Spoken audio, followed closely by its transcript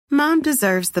Mom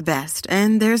deserves the best,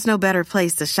 and there's no better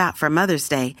place to shop for Mother's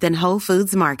Day than Whole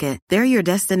Foods Market. They're your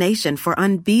destination for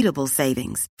unbeatable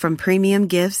savings, from premium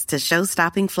gifts to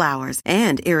show-stopping flowers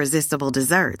and irresistible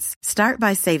desserts. Start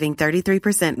by saving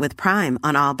 33% with Prime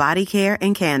on all body care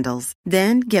and candles.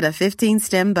 Then get a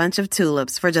 15-stem bunch of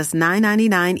tulips for just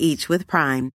 $9.99 each with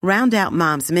Prime. Round out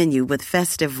Mom's menu with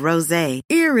festive rosé,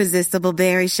 irresistible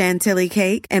berry chantilly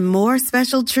cake, and more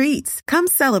special treats. Come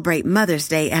celebrate Mother's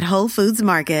Day at Whole Foods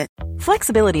Market.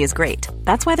 Flexibility is great.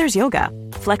 That's why there's yoga.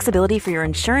 Flexibility for your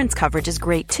insurance coverage is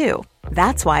great too.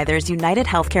 That's why there's United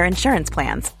Healthcare Insurance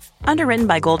Plans. Underwritten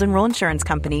by Golden Rule Insurance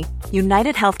Company,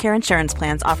 United Healthcare Insurance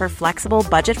Plans offer flexible,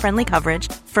 budget-friendly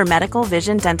coverage for medical,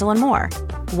 vision, dental, and more.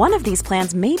 One of these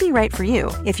plans may be right for you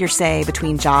if you're, say,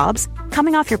 between jobs,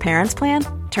 coming off your parents' plan,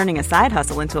 turning a side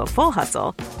hustle into a full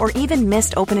hustle, or even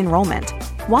missed open enrollment.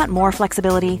 Want more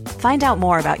flexibility? Find out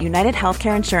more about United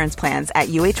Healthcare Insurance Plans at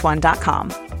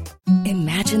uh1.com.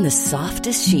 Imagine the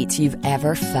softest sheets you've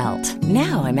ever felt.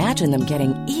 Now imagine them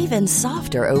getting even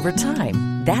softer over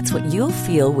time. That's what you'll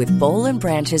feel with Boll &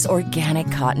 Branch's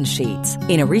organic cotton sheets.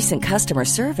 In a recent customer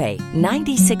survey,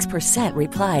 96%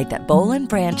 replied that Boll &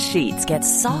 Branch sheets get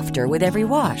softer with every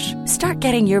wash. Start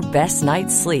getting your best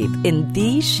night's sleep in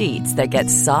these sheets that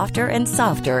get softer and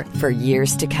softer for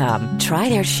years to come. Try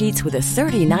their sheets with a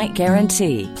 30-night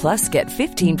guarantee. Plus, get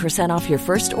 15% off your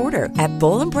first order at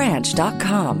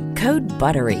bollandbranch.com. Code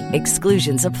BUTTERY.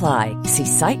 Exclusions apply. See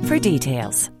site for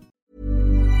details.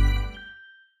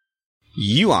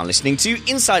 You are listening to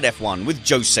Inside F1 with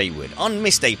Joe Saywood on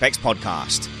Missed Apex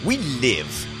Podcast. We live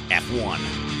F1.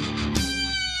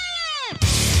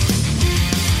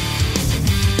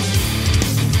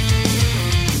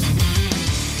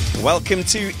 Welcome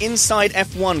to Inside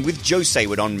F1 with Joe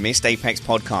Saywood on Missed Apex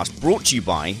Podcast, brought to you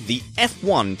by the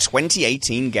F1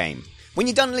 2018 game. When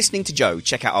you're done listening to Joe,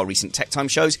 check out our recent Tech Time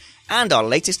shows and our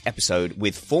latest episode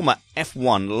with former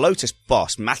F1 Lotus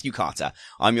boss Matthew Carter.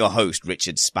 I'm your host,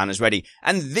 Richard Spanners Ready,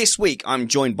 and this week I'm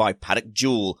joined by Paddock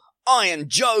Jewel, Iron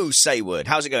Joe Saywood.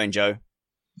 How's it going, Joe?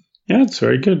 Yeah, it's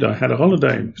very good. I had a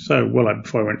holiday.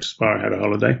 Before I went to Spa, I had a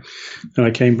holiday. Then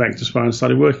I came back to Spa and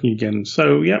started working again.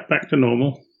 So, yeah, back to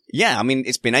normal. Yeah, I mean,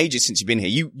 it's been ages since you've been here.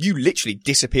 You literally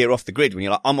disappear off the grid when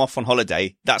you're like, I'm off on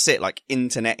holiday. That's it, like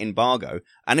internet embargo.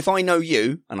 And if I know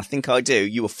you, and I think I do,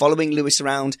 you were following Lewis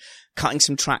around, cutting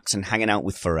some tracks and hanging out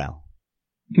with Pharrell.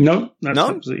 No, that's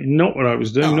absolutely not what I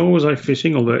was doing, nor was I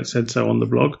fishing, although it said so on the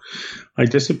blog. I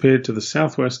disappeared to the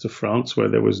southwest of France where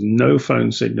there was no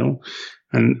phone signal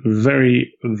and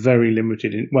very, very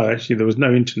limited, there was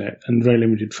no internet and very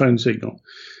limited phone signal.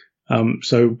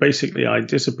 So basically, I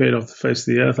disappeared off the face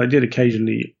of the earth. I did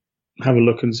occasionally have a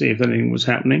look and see if anything was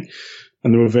happening,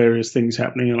 and there were various things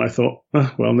happening, and I thought,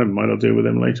 well, never mind, I'll deal with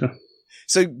them later.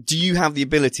 So do you have the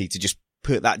ability to just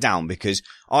put that down? Because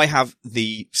I have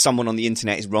the someone on the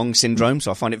internet is wrong syndrome,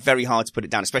 so I find it very hard to put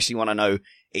it down, especially when I know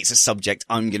it's a subject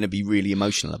I'm going to be really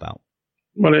emotional about.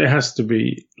 Well, it has to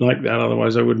be like that,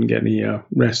 otherwise I wouldn't get any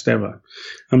rest ever.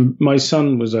 My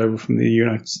son was over from the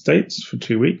United States for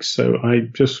 2 weeks, so I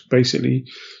just basically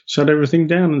shut everything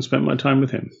down and spent my time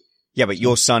with him. Yeah, but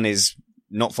your son is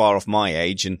not far off my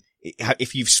age, and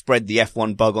if you've spread the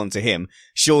F1 bug onto him,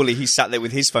 surely he's sat there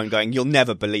with his phone going, you'll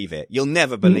never believe it. You'll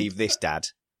never believe this, Dad.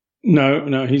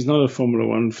 No, he's not a Formula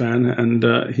One fan,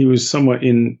 and he was somewhat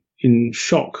in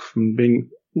shock from being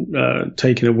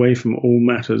taken away from all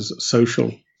matters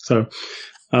social. So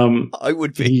I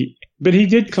would be. But he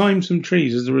did climb some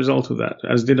trees as a result of that,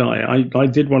 as did I. I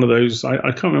did one of those. I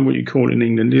can't remember what you call it in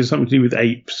England. It has something to do with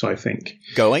apes, I think.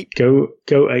 Go ape? Go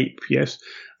ape, yes.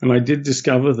 And I did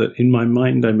discover that in my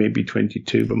mind I may be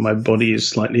 22, but my body is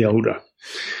slightly older.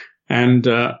 And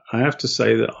I have to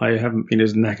say that I haven't been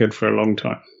as knackered for a long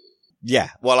time. Yeah,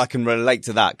 well, I can relate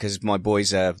to that because my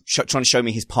boy's trying to show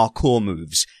me his parkour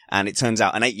moves, and it turns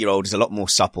out an 8-year-old is a lot more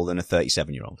supple than a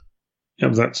 37-year-old. Yeah,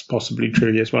 that's possibly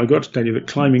true, yes. Well, I've got to tell you that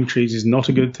climbing trees is not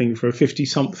a good thing for a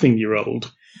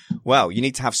 50-something-year-old. Well, you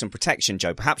need to have some protection,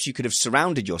 Joe. Perhaps you could have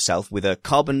surrounded yourself with a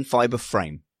carbon fibre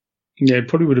frame. Yeah, it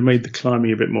probably would have made the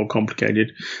climbing a bit more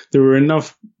complicated. There were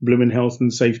enough blooming health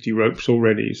and safety ropes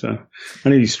already, so I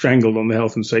nearly strangled on the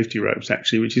health and safety ropes,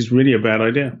 actually, which is really a bad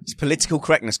idea. It's political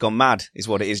correctness gone mad, is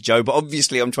what it is, Joe. But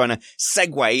obviously, I'm trying to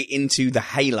segue into the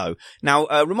Halo. Now,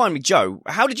 remind me, Joe,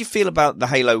 how did you feel about the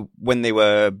Halo when they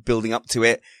were building up to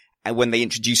it and when they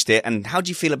introduced it? And how do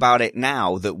you feel about it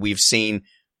now that we've seen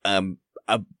a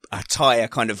tyre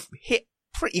kind of hit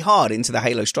pretty hard into the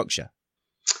Halo structure?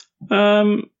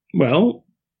 Well,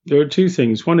 there are two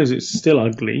things. One is it's still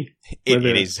ugly. It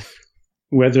is.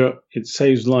 Whether it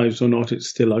saves lives or not, it's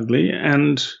still ugly.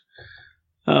 And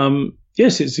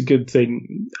Yes, it's a good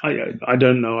thing. I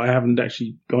don't know. I haven't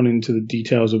actually gone into the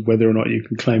details of whether or not you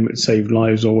can claim it saved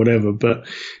lives or whatever, but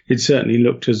it certainly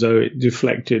looked as though it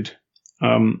deflected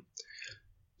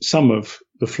some of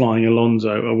the flying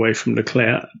Alonso away from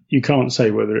Leclerc. You can't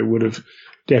say whether it would have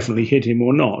definitely hit him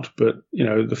or not, but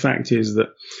the fact is that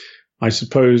I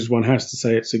suppose one has to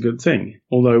say it's a good thing,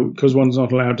 although because one's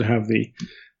not allowed to have the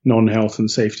non-health and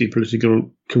safety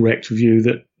political correct view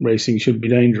that racing should be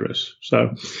dangerous.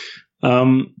 So,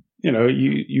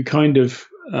 you kind of,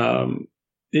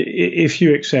 if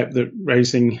you accept that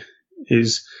racing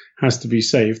has to be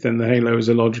safe, then the halo is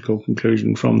a logical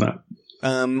conclusion from that.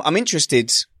 I'm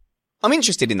interested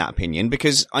in that opinion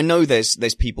because I know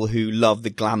there's people who love the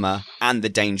glamour and the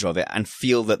danger of it and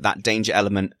feel that danger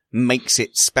element makes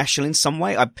it special in some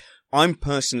way. I'm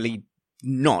personally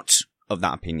not of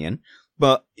that opinion,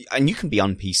 and you can be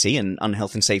un-PC and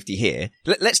unhealth and safety here.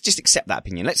 Let's just accept that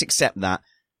opinion. Let's accept that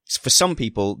for some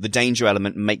people, the danger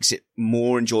element makes it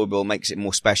more enjoyable, makes it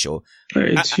more special.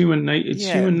 It's human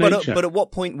nature. But at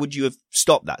what point would you have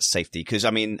stopped that safety? Because,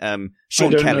 I mean,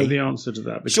 Sean Kelly. I don't know the answer to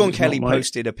that. Sean Kelly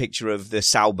posted a picture of the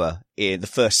Sauber, the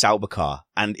first Sauber car,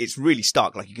 and it's really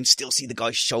stark. Like, you can still see the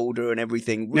guy's shoulder and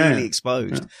everything really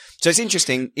exposed. Yeah. So it's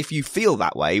interesting. If you feel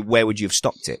that way, where would you have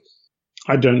stopped it?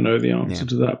 I don't know the answer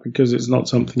to that because it's not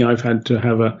something I've had to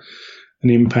have an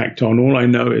impact on. All I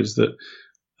know is that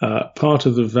part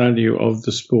of the value of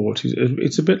the sport is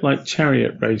it's a bit like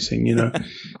chariot racing.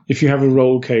 If you have a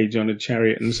roll cage on a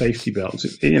chariot and safety belts,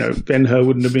 Ben-Hur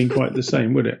wouldn't have been quite the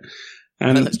same, would it?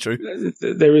 And that's true.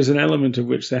 There is an element of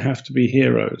which there have to be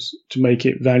heroes to make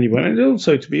it valuable. And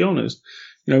also, to be honest,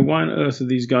 why on earth are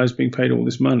these guys being paid all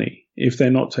this money if they're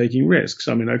not taking risks?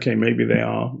 I mean, okay, maybe they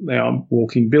are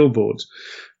walking billboards.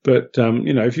 But,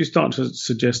 if you start to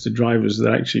suggest to drivers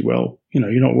that actually,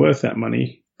 you're not worth that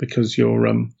money, because you're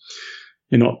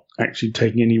not actually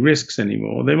taking any risks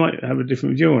anymore, they might have a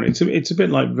different view on it. It's a bit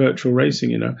like virtual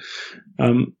racing,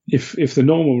 If the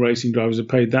normal racing drivers are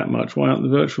paid that much, why aren't the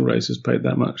virtual racers paid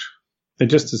that much? They're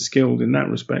just as skilled in that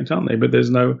respect, aren't they? But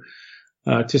there's no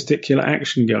testicular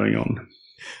action going on.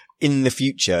 In the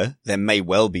future, there may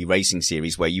well be racing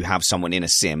series where you have someone in a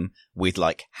sim with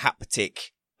like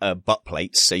haptic butt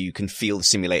plates so you can feel the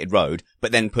simulated road,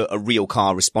 but then put a real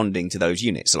car responding to those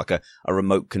units, so like a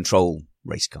remote control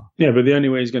race car. Yeah, but the only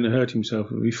way he's going to hurt himself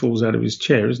is if he falls out of his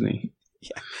chair, isn't he?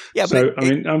 Yeah. So,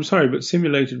 I'm sorry, but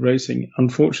simulated racing,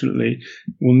 unfortunately,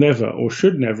 will never, or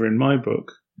should never in my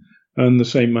book, earn the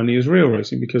same money as real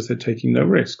racing because they're taking no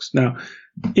risks. Now,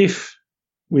 if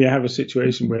we have a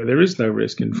situation where there is no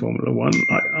risk in Formula One,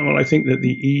 I think that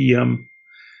the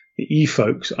E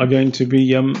folks are going to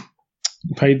be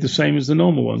paid the same as the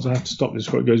normal ones. I have to stop this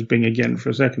before it goes bing again for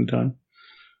a second time.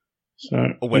 So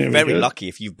we're very lucky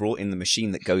if you've brought in the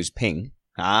machine that goes ping.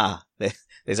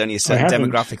 There's only a certain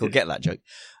demographic who'll get that joke.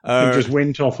 It just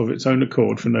went off of its own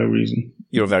accord for no reason.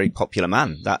 You're a very popular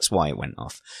man. That's why it went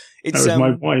off. That was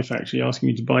my wife actually asking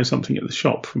me to buy something at the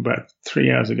shop from about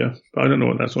 3 hours ago. But I don't know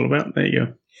what that's all about. There you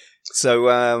go. So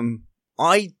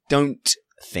I don't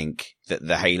think that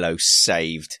the Halo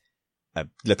saved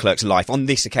Leclerc's life on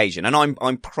this occasion, and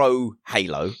I'm pro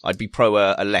Halo. I'd be pro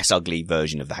a less ugly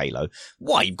version of the Halo.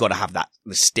 Why you've got to have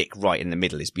the stick right in the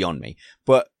middle is beyond me.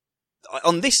 But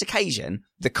on this occasion,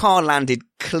 the car landed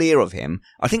clear of him.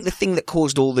 I think the thing that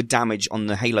caused all the damage on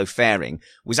the Halo fairing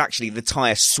was actually the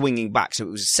tyre swinging back, so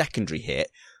it was a secondary hit.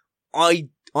 I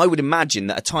would imagine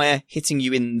that a tyre hitting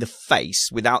you in the face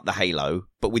without the Halo,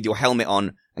 but with your helmet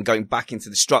on and going back into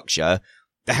the structure,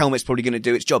 the helmet's probably going to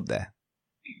do its job there.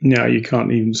 No, you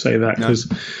can't even say that because,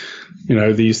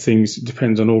 these things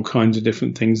depends on all kinds of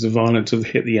different things, the violence of the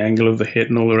hit, the angle of the hit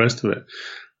and all the rest of it.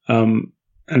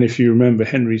 And if you remember,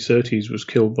 Henry Surtees was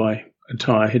killed by a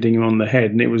tyre hitting him on the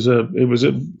head, and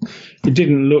it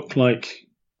didn't look like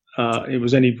it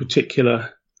was any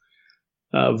particular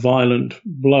violent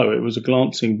blow. It was a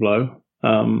glancing blow.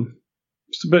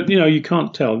 But, you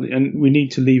can't tell. And we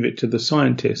need to leave it to the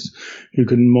scientists who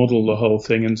can model the whole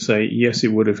thing and say, yes,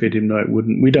 it would have hit him. No, it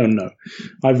wouldn't. We don't know.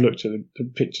 I've looked at the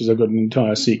pictures. I've got an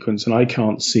entire sequence and I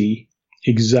can't see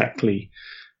exactly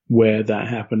where that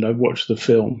happened. I've watched the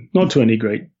film, not to any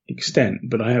great extent,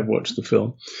 but I have watched the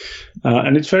film.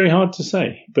 And it's very hard to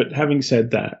say. But having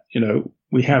said that,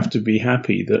 we have to be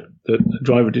happy that the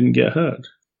driver didn't get hurt.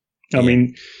 I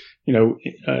mean,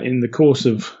 in the course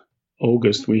of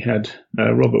August, we had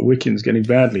Robert Wickens getting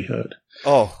badly hurt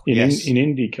in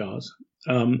Indy cars.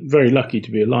 Very lucky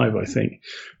to be alive, I think.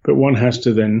 But one has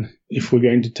to then, if we're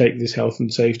going to take this health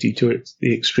and safety to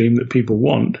the extreme that people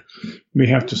want, we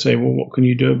have to say, well, what can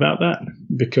you do about that?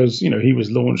 Because, he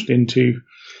was launched into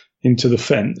the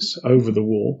fence over the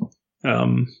wall.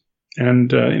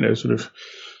 sort of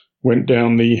went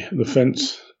down the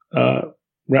fence,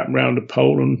 wrapped round a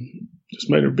pole, and just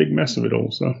made a big mess of it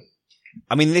all. So,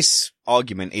 I mean, this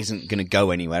argument isn't going to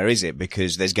go anywhere, is it?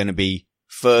 Because there's going to be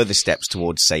further steps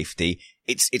towards safety.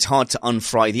 It's hard to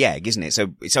unfry the egg, isn't it?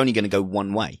 So it's only going to go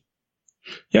one way.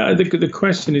 Yeah, the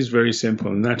question is very simple,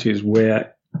 and that is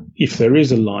where, if there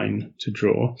is a line to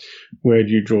draw, where do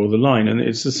you draw the line? And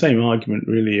it's the same argument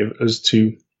really as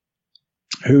to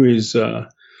who is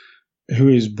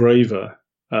braver,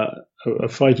 a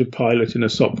fighter pilot in a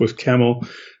Sopwith Camel,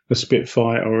 a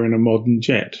Spitfire, or in a modern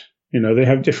jet. They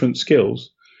have different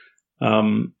skills,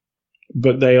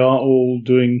 but they are all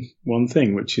doing one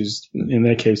thing, which is, in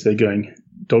their case, they're going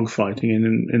dogfighting,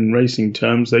 and in racing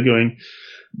terms, they're going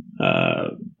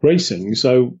racing.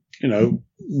 So,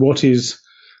 what is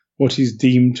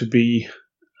deemed to be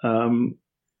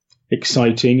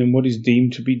exciting and what is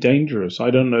deemed to be dangerous?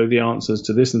 I don't know the answers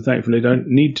to this, and thankfully I don't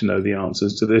need to know the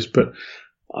answers to this, but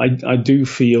I do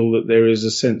feel that there is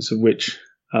a sense of which,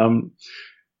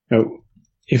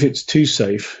 if it's too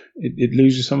safe, it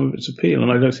loses some of its appeal,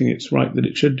 and I don't think it's right that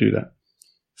it should do that.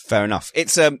 Fair enough.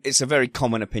 It's a very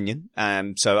common opinion,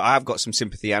 so I have got some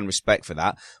sympathy and respect for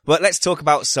that. But let's talk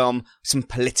about some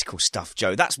political stuff,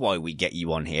 Joe. That's why we get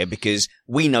you on here, because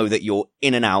we know that you're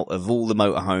in and out of all the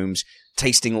motorhomes,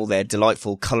 tasting all their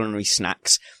delightful culinary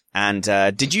snacks. And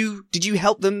did you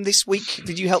help them this week?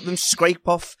 Did you help them scrape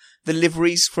off the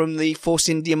liveries from the Force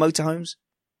India motorhomes?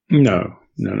 No.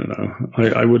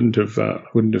 I wouldn't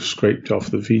have scraped off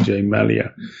the Vijay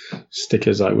Mallya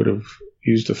stickers. I would have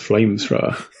used a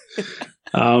flamethrower.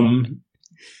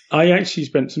 I actually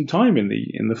spent some time in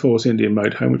the Force India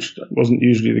motorhome, which wasn't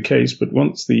usually the case. But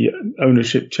once the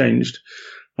ownership changed,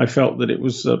 I felt that it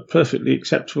was perfectly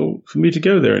acceptable for me to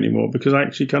go there anymore, because I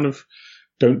actually kind of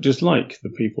don't dislike the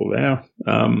people there.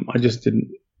 I just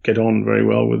didn't get on very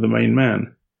well with the main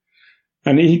man.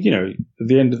 And at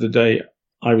the end of the day,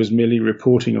 I was merely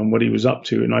reporting on what he was up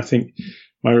to, and I think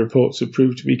my reports have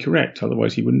proved to be correct.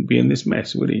 Otherwise, he wouldn't be in this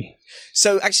mess, would he?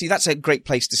 So actually, that's a great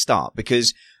place to start,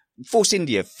 because Force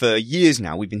India, for years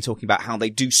now, we've been talking about how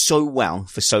they do so well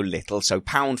for so little. So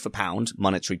pound for pound,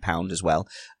 monetary pound as well,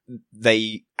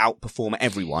 they outperform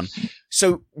everyone.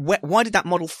 So why did that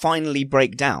model finally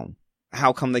break down?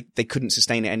 How come they couldn't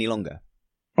sustain it any longer?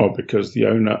 Oh, because the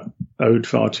owner owed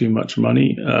far too much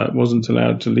money, wasn't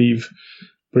allowed to leave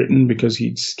Britain because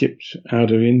he'd skipped out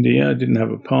of India, didn't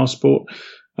have a passport,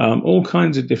 all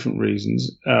kinds of different reasons,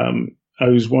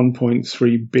 owes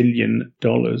 $1.3 billion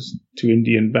to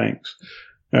Indian banks.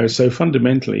 So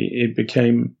fundamentally, it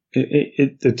became,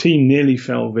 the team nearly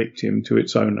fell victim to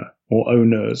its owner, or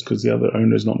owners, because the other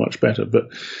owner is not much better. But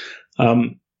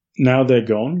now they're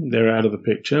gone. They're out of the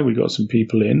picture. We got some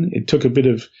people in. It took a bit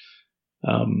of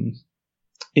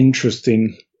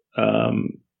interesting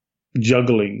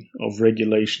juggling of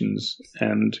regulations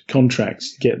and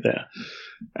contracts to get there.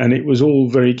 And it was all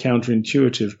very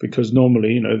counterintuitive, because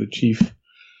normally,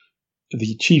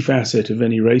 the chief asset of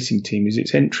any racing team is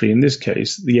its entry. In this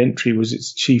case, the entry was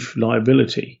its chief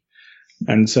liability.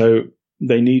 And so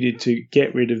they needed to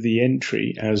get rid of the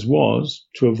entry as was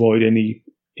to avoid any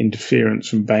interference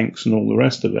from banks and all the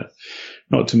rest of it.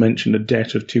 Not to mention a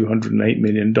debt of $208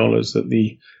 million that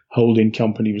the holding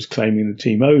company was claiming the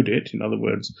team owed it. In other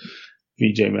words,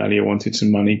 Vijay Mallya wanted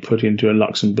some money put into a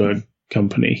Luxembourg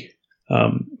company,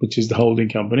 which is the holding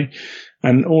company.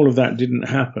 And all of that didn't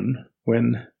happen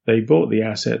when they bought the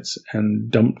assets and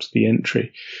dumped the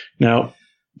entry. Now,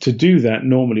 to do that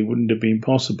normally wouldn't have been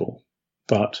possible,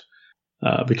 but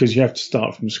because you have to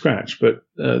start from scratch. But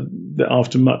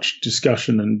after much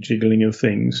discussion and jiggling of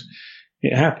things,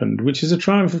 it happened, which is a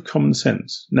triumph of common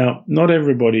sense. Now, not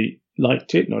everybody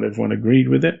liked it, not everyone agreed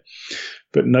with it,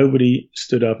 but nobody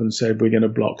stood up and said, we're going to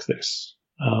block this.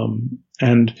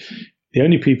 And the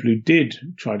only people who did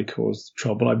try to cause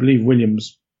trouble, I believe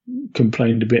Williams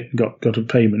complained a bit and got a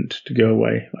payment to go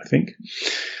away, I think.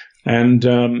 And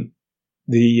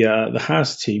the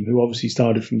Haas team, who obviously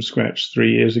started from scratch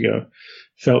 3 years ago,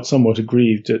 felt somewhat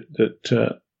aggrieved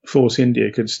that Force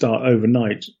India could start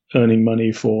overnight earning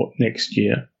money for next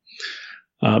year.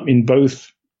 In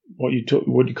both what you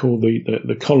call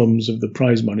the columns of the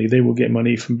prize money, they will get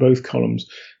money from both columns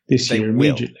this year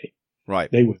immediately. Right.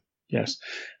 They will, yes.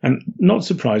 And not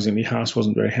surprisingly, Haas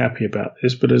wasn't very happy about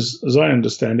this, but as I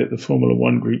understand it, the Formula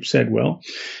One group said, well,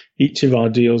 each of our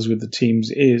deals with the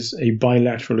teams is a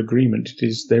bilateral agreement.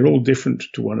 They're all different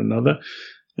to one another.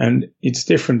 And it's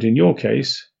different in your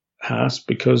case, Haas,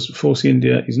 because Force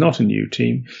India is not a new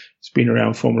team. It's been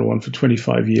around Formula One for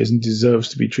 25 years and deserves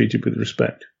to be treated with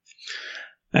respect.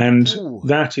 And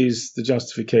that is the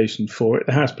justification for it.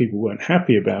 The House people weren't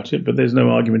happy about it, but there's no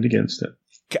argument against it.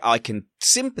 I can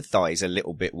sympathise a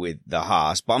little bit with the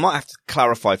Haas, but I might have to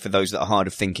clarify for those that are hard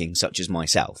of thinking, such as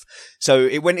myself. So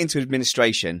it went into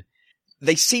administration.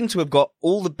 They seem to have got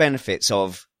all the benefits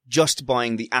of just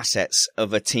buying the assets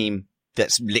of a team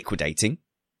that's liquidating.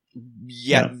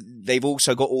 Yeah. They've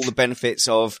also got all the benefits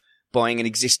of buying an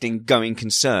existing going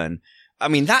concern. I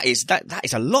mean, that is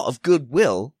a lot of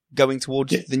goodwill going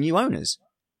towards the new owners.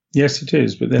 Yes, it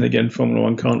is. But then again, Formula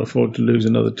One can't afford to lose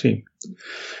another team.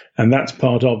 And that's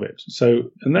part of it.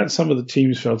 And that's some of the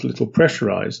teams felt a little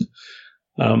pressurized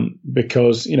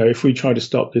because, if we try to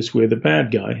stop this, we're the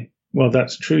bad guy. Well,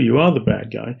 that's true. You are the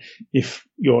bad guy if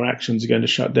your actions are going to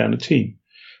shut down a team.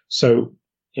 So,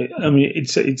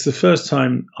 it's the first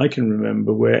time I can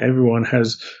remember where everyone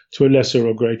has, to a lesser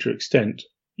or greater extent,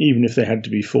 even if they had to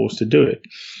be forced to do it,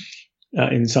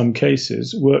 in some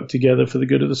cases, work together for the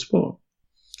good of the sport.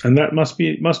 And that must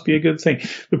be a good thing.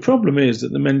 The problem is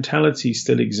that the mentality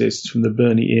still exists from the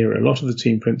Bernie era. A lot of the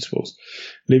team principals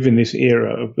live in this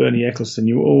era of Bernie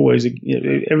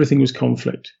Ecclestone. Everything was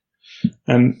conflict.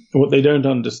 And what they don't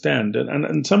understand,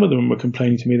 and some of them were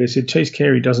complaining to me, they said Chase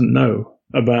Carey doesn't know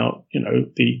about,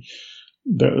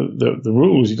 the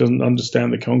rules. He doesn't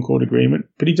understand the Concord Agreement,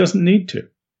 but he doesn't need to.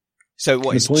 So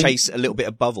what, is Chase a little bit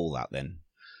above all that then?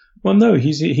 Well, no,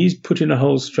 he's put in a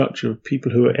whole structure of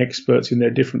people who are experts in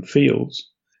their different fields.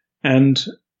 And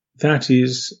that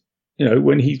is,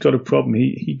 when he's got a problem,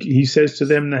 he says to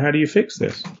them, now, how do you fix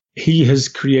this? He has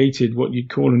created what you'd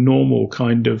call a normal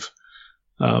kind of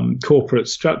corporate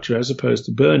structure, as opposed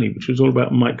to Bernie, which was all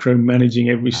about micromanaging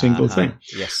every single thing.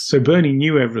 Yes. So Bernie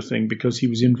knew everything because he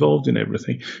was involved in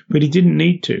everything, but he didn't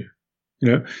need to.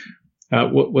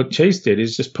 What Chase did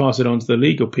is just pass it on to the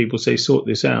legal people, say, sort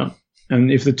this out. And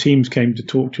if the teams came to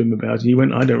talk to him about it, he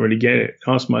went, I don't really get it.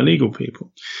 Ask my legal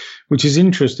people, which is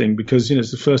interesting because,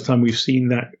 it's the first time we've seen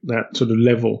that sort of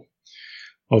level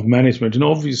of management. And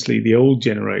obviously the old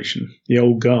generation, the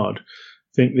old guard,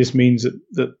 think this means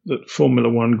that Formula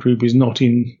One group is not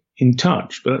in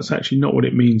touch, but that's actually not what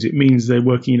it means. It means they're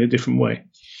working in a different way.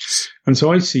 And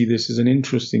so I see this as an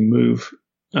interesting move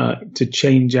to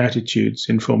change attitudes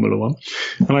in Formula One.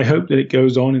 And I hope that it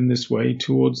goes on in this way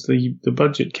towards the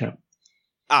budget cap.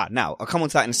 Now, I'll come on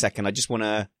to that in a second. I just want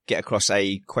to get across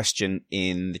a question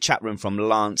in the chat room from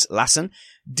Lance Lassen.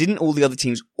 Didn't all the other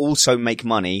teams also make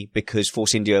money because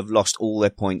Force India have lost all their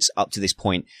points up to this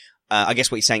point? I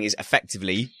guess what he's saying is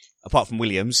effectively, apart from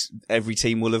Williams, every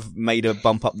team will have made a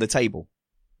bump up the table.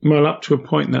 Well, up to a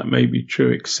point that may be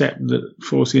true, except that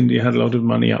Force India had a lot of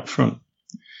money up front.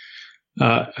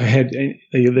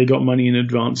 They got money in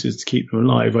advances to keep them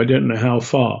alive. I don't know how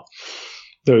far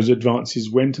those advances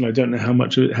went, and I don't know how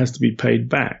much of it has to be paid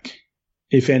back,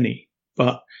 if any.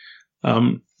 But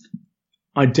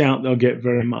I doubt they'll get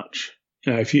very much.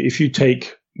 If you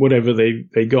take whatever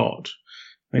they got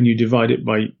and you divide it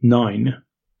by 9,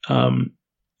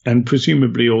 and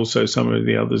presumably also some of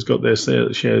the others got their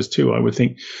shares too, I would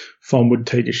think FOM would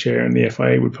take a share and the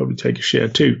FIA would probably take a share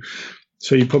too.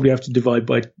 So you probably have to divide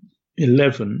by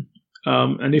 11.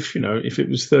 And if it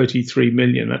was 33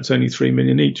 million, that's only 3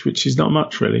 million each, which is not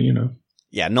much really,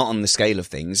 Yeah, not on the scale of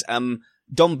things.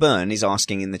 Don Byrne is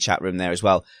asking in the chat room there as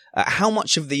well, how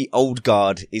much of the old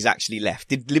guard is actually left?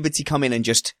 Did Liberty come in and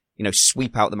just,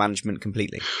 sweep out the management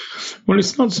completely? Well,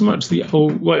 it's not so much the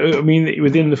old,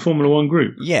 within the Formula One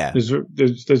group. Yeah.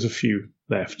 There's a few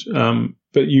left,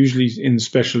 but usually in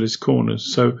specialist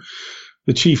corners. So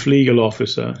the chief legal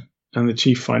officer and the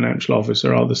chief financial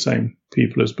officer are the same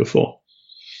people as before.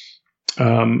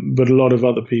 But a lot of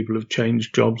other people have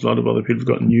changed jobs. A lot of other people have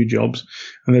got new jobs.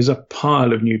 And there's a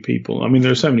pile of new people. I mean,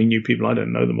 there are so many new people, I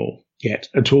don't know them all yet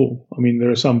at all. I mean, there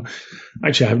are some,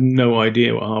 actually I have no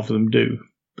idea what half of them do,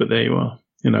 but there you are.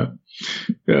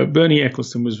 Bernie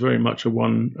Ecclestone was very much a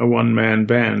one-man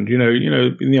band.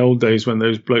 In the old days when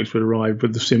those blokes would arrive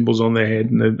with the cymbals on their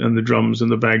head and the drums and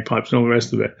the bagpipes and all the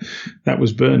rest of it, that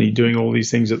was Bernie doing all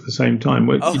these things at the same time.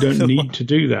 Well, you don't need to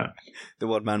do that. The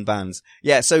one-man bands.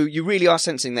 Yeah, so you really are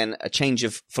sensing then a change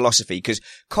of philosophy because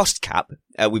cost cap,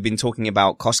 we've been talking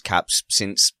about cost caps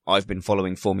since I've been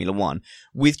following Formula One.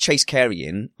 With Chase Carey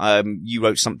in, you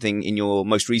wrote something in your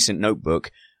most recent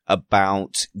notebook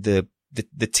about the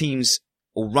teams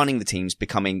or running the teams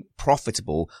becoming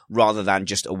profitable rather than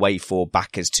just a way for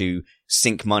backers to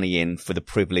sink money in for the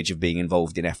privilege of being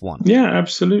involved in F1. Yeah,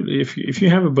 absolutely. If you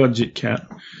have a budget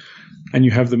cap and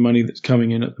you have the money that's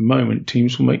coming in at the moment,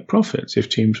 teams will make profits. If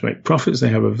teams make profits, they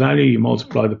have a value. You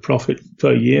multiply the profit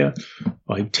per year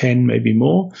by 10, maybe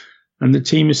more, and the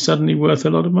team is suddenly worth a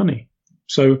lot of money.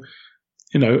 So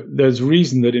there's a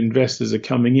reason that investors are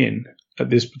coming in at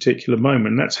this particular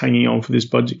moment. That's hanging on for this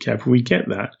budget cap. If we get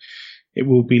that, it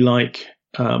will be like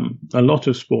a lot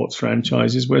of sports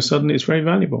franchises where suddenly it's very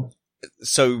valuable.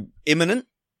 So imminent?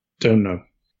 Don't know.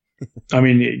 I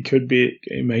mean, it could be,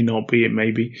 it may not be, it may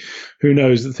be. Who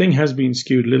knows? The thing has been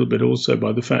skewed a little bit also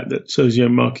by the fact that Sergio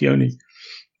Marchionne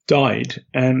died,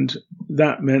 and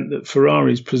that meant that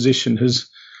Ferrari's position has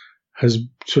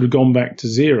sort of gone back to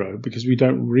zero because we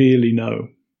don't really know.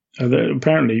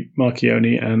 Apparently,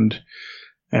 Marchionne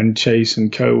and Chase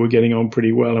and co were getting on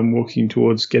pretty well and walking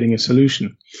towards getting a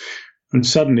solution. And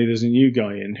suddenly there's a new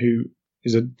guy in who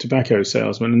is a tobacco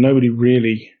salesman, and nobody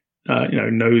really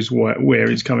knows where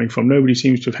he's coming from. Nobody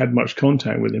seems to have had much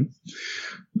contact with him.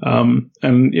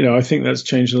 I think that's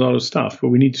changed a lot of stuff, but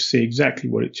we need to see exactly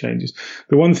what it changes.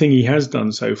 The one thing he has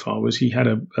done so far was he had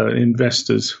an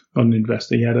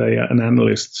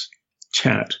analyst's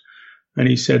chat, and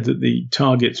he said that the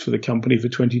targets for the company for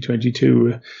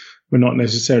 2022 were not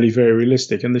necessarily very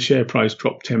realistic, and the share price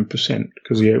dropped 10%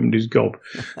 because he opened his gob.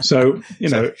 So,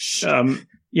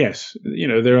 yes,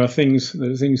 there are things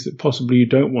that possibly you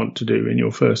don't want to do in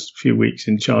your first few weeks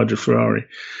in charge of Ferrari,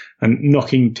 and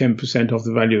knocking 10% off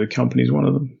the value of the company is one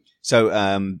of them. So,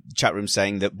 chat room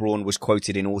saying that Brawn was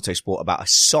quoted in Autosport about a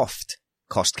soft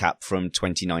cost cap from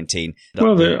 2019.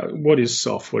 Well, what is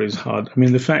soft? What is hard? I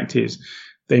mean, the fact is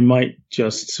they might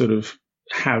just sort of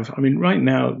right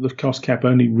now the cost cap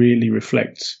only really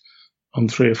reflects on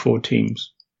 3 or 4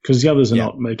 teams because the others are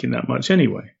not making that much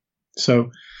anyway.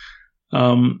 So,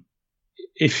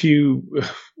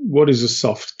 what is a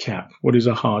soft cap? What is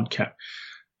a hard cap?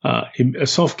 A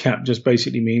soft cap just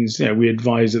basically means, we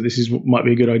advise that this is what might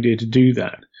be a good idea to do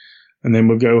that. And then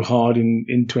we'll go hard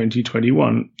in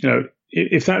 2021.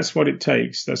 If that's what it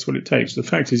takes, that's what it takes. The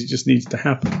fact is it just needs to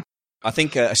happen. I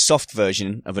think a soft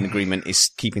version of an agreement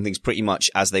is keeping things pretty much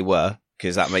as they were,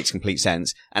 because that makes complete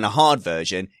sense. And a hard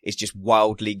version is just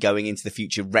wildly going into the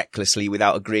future recklessly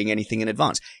without agreeing anything in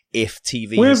advance. If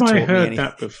TV Where has have taught I heard me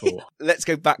that before? Let's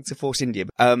go back to Force India.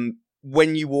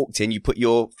 When you walked in, you put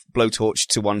your blowtorch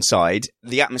to one side.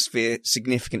 The atmosphere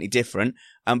significantly different,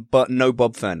 but no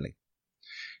Bob Fernley.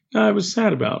 No, I was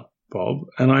sad about Bob,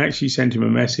 and I actually sent him a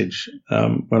message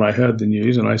when I heard the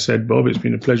news, and I said, Bob, it's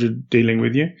been a pleasure dealing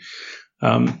with you.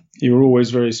 You were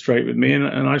always very straight with me,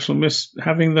 and I shall miss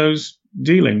having those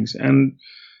dealings. And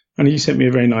he sent me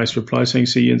a very nice reply saying,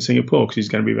 see you in Singapore, because he's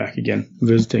going to be back again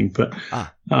visiting. But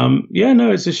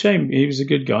it's a shame. He was a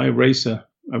good guy, a racer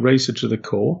to the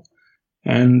core.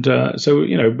 And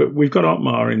but we've got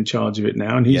Otmar in charge of it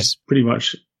now, and he's pretty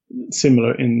much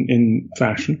similar in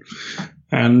fashion.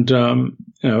 And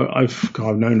I've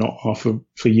known Otmar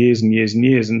for years and years and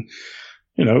years, and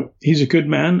he's a good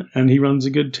man and he runs a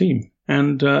good team.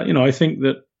 And I think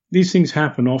that these things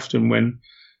happen often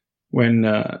when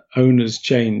owners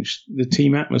change, the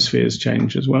team atmospheres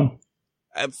change as well.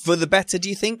 For the better, do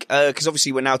you think? Because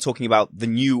obviously we're now talking about the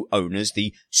new owners,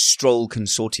 the Stroll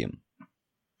Consortium.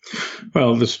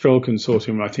 Well, the Stroll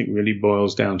Consortium, I think, really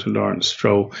boils down to Lawrence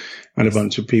Stroll and a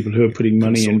bunch of people who are putting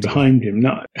money in behind him.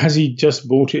 Now, has he just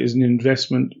bought it as an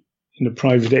investment in a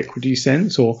private equity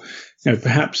sense, or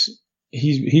perhaps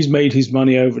he's made his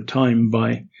money over time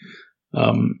by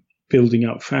building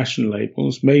up fashion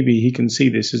labels? Maybe he can see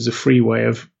this as a free way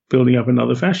of building up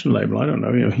another fashion label. I don't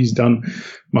know. He's done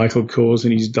Michael Kors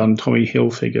and he's done Tommy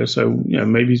Hilfiger, so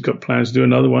maybe he's got plans to do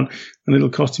another one, and it'll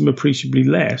cost him appreciably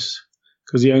less,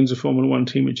 because he owns a Formula One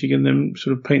team which he can then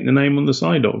sort of paint the name on the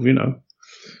side of,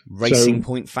 Racing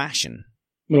Point Fashion.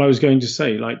 Well, I was going to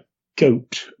say, like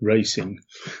Goat Racing,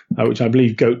 which I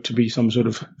believe Goat to be some sort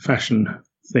of fashion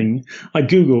thing. I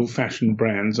Googled fashion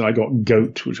brands and I got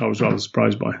Goat, which I was rather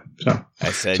surprised by. So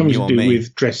something to do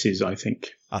with dresses, I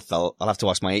think. I'll have to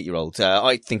ask my 8-year-old.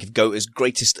 I think of Goat as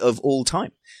greatest of all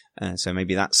time. So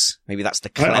maybe that's the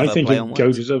clever I think play on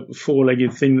Goat is a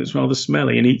 4-legged thing that's rather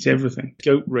smelly and eats everything.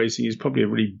 Goat Racing is probably a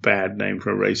really bad name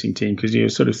for a racing team, because you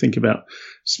sort of think about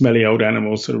smelly old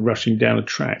animals sort of rushing down a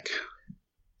track.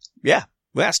 Yeah,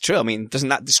 well, that's true. I mean, doesn't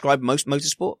that describe most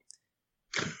motorsport?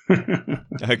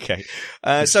 Okay.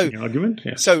 So argument,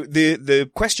 yeah. So the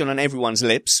question on everyone's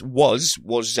lips was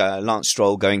Lance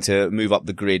Stroll going to move up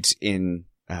the grid in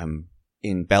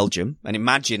Belgium? And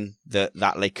imagine that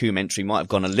Lecum entry might have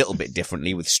gone a little bit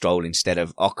differently with Stroll instead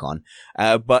of Ocon.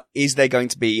 But is there going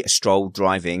to be a Stroll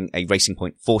driving a Racing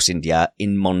Point Force India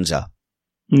in Monza?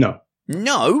 No.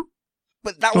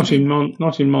 But that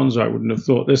not in Monza, I wouldn't have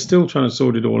thought. They're still trying to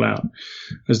sort it all out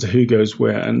as to who goes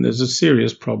where, and there's a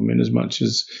serious problem in as much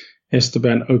as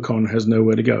Esteban Ocon has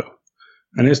nowhere to go.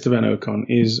 And Esteban Ocon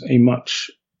is a much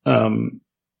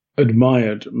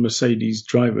admired Mercedes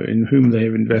driver in whom they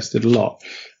have invested a lot,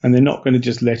 and they're not going to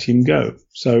just let him go.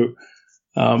 So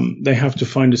they have to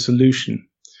find a solution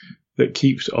that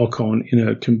keeps Ocon in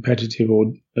a competitive,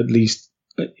 or at least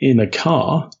in a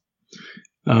car.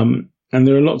 And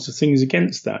there are lots of things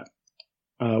against that.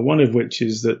 One of which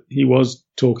is that he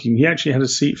actually had a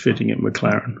seat fitting at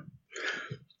McLaren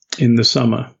in the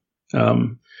summer.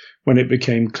 When it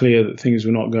became clear that things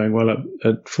were not going well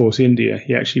at Force India,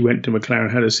 he actually went to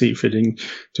McLaren, had a seat fitting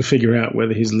to figure out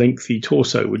whether his lengthy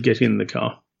torso would get in the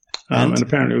car. And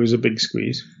apparently it was a big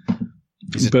squeeze.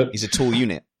 He's a tall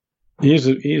unit. He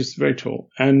is very tall.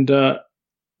 And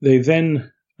they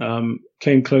then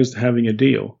came close to having a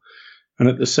deal. And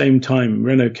at the same time,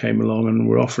 Renault came along and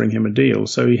were offering him a deal.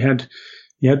 So he had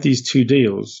these two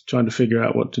deals, trying to figure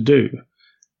out what to do.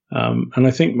 And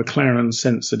I think McLaren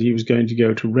sensed that he was going to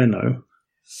go to Renault,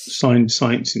 signed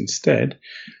Sainz instead.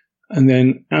 And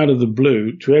then out of the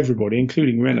blue, to everybody,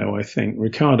 including Renault, I think,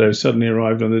 Ricciardo suddenly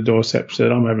arrived on the doorstep,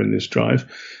 said, "I'm having this drive,"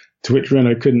 to which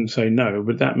Renault couldn't say no.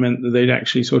 But that meant that they'd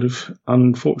actually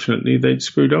unfortunately, they'd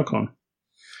screwed Ocon.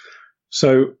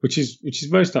 So, which is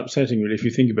most upsetting, really, if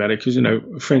you think about it, because,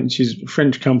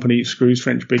 French company screws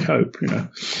French big hope,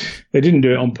 They didn't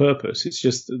do it on purpose. It's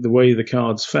just the way the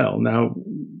cards fell. Now,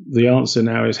 the answer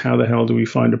now is, how the hell do we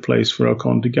find a place for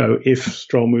Ocon to go if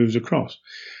Stroll moves across?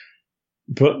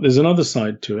 But there's another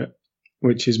side to it,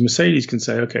 which is Mercedes can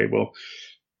say, okay, well,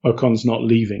 Ocon's not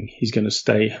leaving. He's going to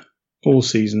stay all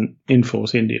season in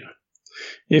Force India.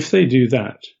 If they do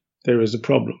that, there is a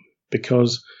problem,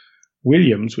 because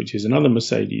Williams, which is another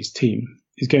Mercedes team,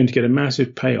 is going to get a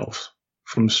massive payoff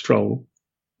from Stroll,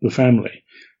 the family,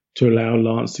 to allow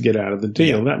Lance to get out of the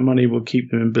deal. Yeah. That money will keep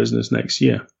them in business next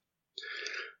year,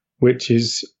 which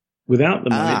is, without the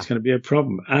money, it's going to be a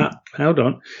problem. Hold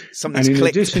on. Something's and in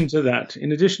clicked. addition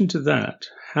to that,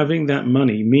 having that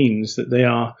money means that they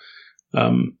are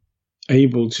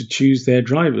able to choose their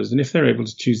drivers. And if they're able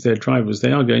to choose their drivers,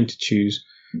 they are going to choose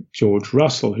George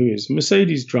Russell, who is a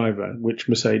Mercedes driver, which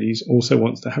Mercedes also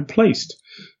wants to have placed.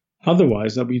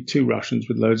 Otherwise, there'll be two Russians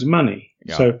with loads of money.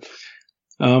 Yeah.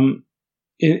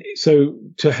 So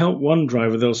to help one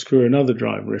driver, they'll screw another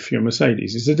driver if you're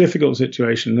Mercedes. It's a difficult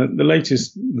situation. The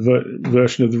latest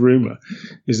version of the rumor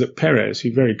is that Perez,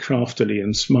 who very craftily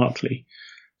and smartly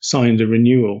signed a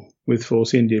renewal with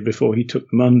Force India before he took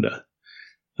them under,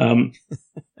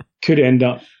 could end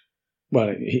up,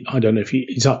 well, I don't know if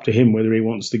it's up to him whether he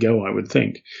wants to go, I would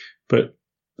think. But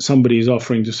somebody is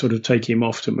offering to sort of take him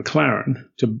off to McLaren,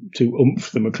 to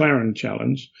oomph the McLaren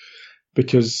challenge,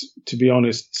 because, to be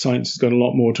honest, Sainz has got a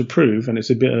lot more to prove, and it's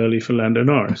a bit early for Lando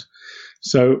Norris.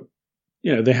 So,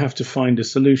 they have to find a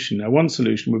solution. Now, one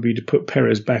solution would be to put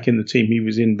Perez back in the team he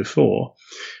was in before,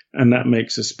 and that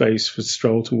makes a space for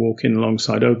Stroll to walk in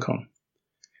alongside Ocon.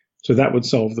 So that would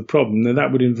solve the problem. Now,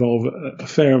 that would involve a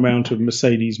fair amount of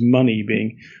Mercedes money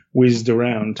being whizzed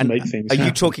around to make things happen. Are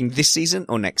you talking this season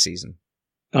or next season?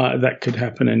 That could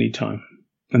happen any time.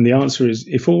 And the answer is,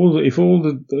 if all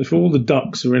the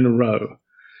ducks are in a row,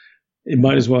 it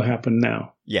might as well happen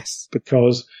now. Yes.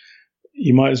 Because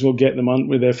you might as well get them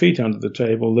with their feet under the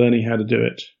table, learning how to do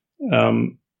it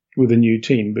with a new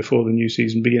team before the new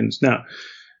season begins. Now,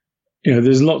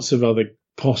 there's lots of other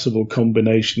possible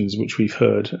combinations which we've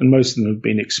heard, and most of them have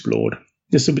been explored.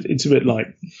 It's a bit like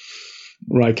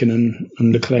Raikkonen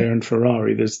and Leclerc and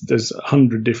Ferrari. There's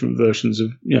 100 different versions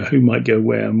of who might go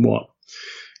where and what.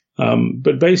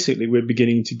 But basically, we're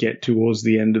beginning to get towards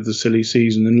the end of the silly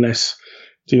season, unless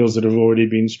deals that have already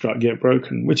been struck get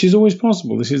broken, which is always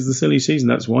possible. This is the silly season.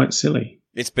 That's why it's silly.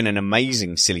 It's been an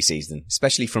amazing silly season,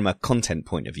 especially from a content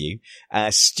point of view.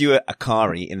 Stuart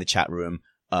Akari in the chat room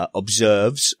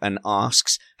observes and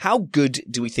asks, how good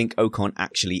do we think Ocon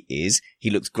actually is? He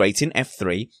looked great in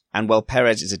F3, and while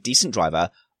Perez is a decent driver,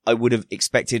 I would have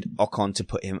expected Ocon to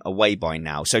put him away by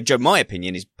now. So, Joe, my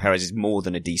opinion is Perez is more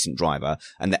than a decent driver,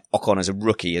 and that Ocon as a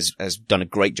rookie has done a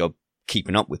great job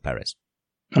keeping up with Perez.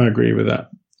 I agree with that.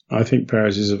 I think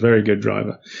Perez is a very good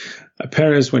driver.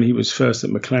 Perez, when he was first at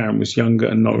McLaren, was younger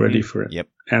and not ready for it. Yep.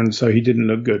 And so he didn't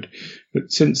look good.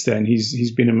 But since then,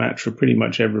 he's been a match for pretty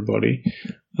much everybody.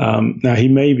 Now, he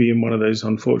may be in one of those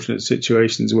unfortunate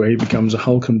situations where he becomes a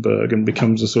Hulkenberg and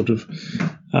becomes a sort of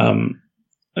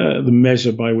the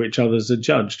measure by which others are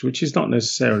judged, which is not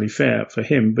necessarily fair for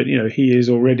him. But, he is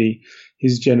already,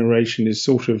 his generation is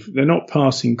sort of, they're not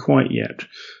passing quite yet,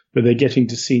 but they're getting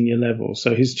to senior level.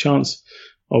 So his chance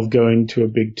of going to a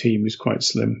big team is quite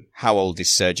slim. How old is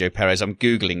Sergio Perez? I'm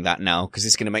Googling that now because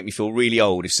it's going to make me feel really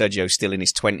old if Sergio's still in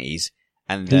his 20s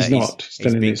and he's not.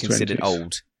 He's being considered 20s.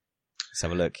 old. Let's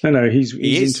have a look. No, he's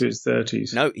into his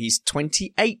 30s. No, he's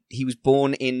 28. He was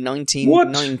born in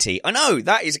 1990. What? I know,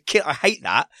 that is a kid. I hate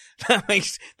that. That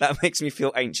makes me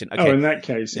feel ancient. Okay. Oh, in that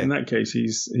case,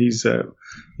 he's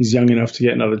young enough to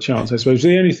get another chance, I suppose.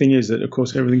 The only thing is that, of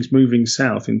course, everything's moving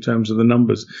south in terms of the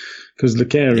numbers, because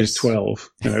Leclerc is 12.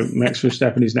 Max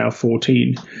Verstappen is now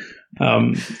 14.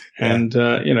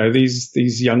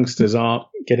 These youngsters are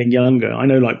getting younger. I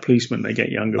know, like policemen, they get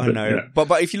younger. I know. But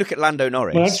if you look at Lando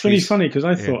Norris, well, that's really funny, because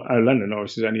I thought, Lando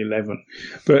Norris is only 11,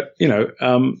 but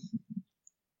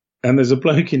and there's a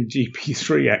bloke in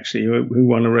GP3 actually who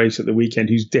won a race at the weekend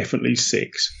who's definitely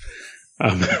 6.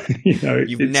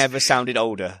 You've never sounded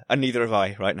older, and neither have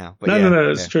I right now. But no,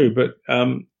 that's true. But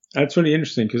that's really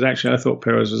interesting, because actually I thought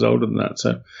Perez was older than that.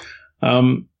 So.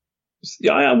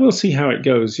 I will see how it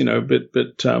goes, but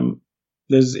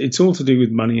it's all to do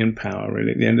with money and power,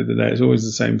 really. At the end of the day, it's always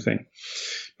the same thing.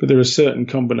 But there are certain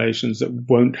combinations that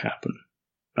won't happen.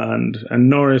 And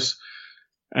Norris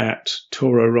at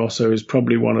Toro Rosso is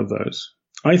probably one of those.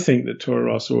 I think that Toro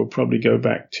Rosso will probably go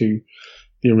back to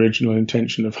the original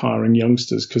intention of hiring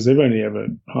youngsters, because they've only ever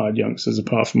hired youngsters,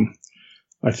 apart from,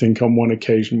 I think, on one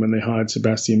occasion when they hired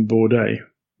Sébastien Bourdais,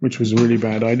 which was a really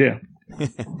bad idea.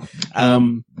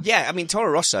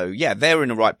 Toro Rosso, they're in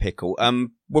the right pickle.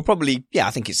 We're probably,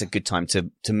 I think it's a good time to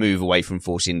move away from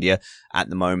Force India at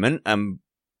the moment.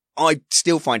 I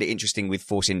still find it interesting with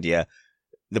Force India,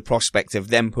 the prospect of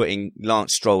them putting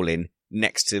Lance Stroll in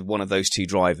next to one of those two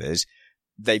drivers.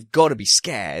 They've got to be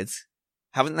scared,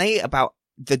 haven't they, about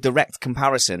the direct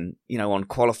comparison, on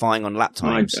qualifying, on lap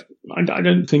times. I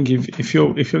don't think if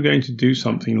you're going to do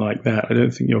something like that, I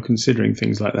don't think you're considering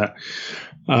things like that.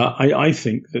 I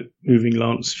think that moving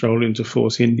Lance Stroll into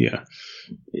Force India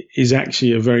is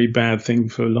actually a very bad thing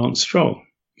for Lance Stroll,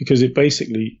 because it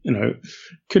basically,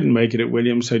 couldn't make it at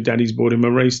Williams, so Daddy's bought him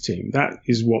a race team. That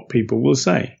is what people will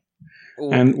say.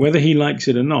 Ooh. And whether he likes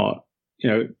it or not,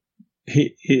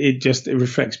 it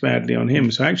reflects badly on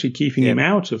him. So actually keeping him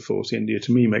out of Force India,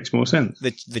 to me, makes more sense.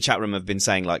 The chat room have been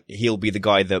saying, like, he'll be the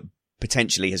guy that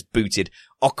potentially has booted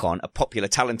Ocon, a popular,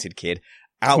 talented kid,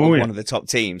 out of one of the top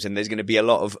teams, and there's going to be a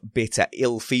lot of bitter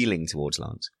ill feeling towards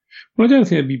Lance. Well, I don't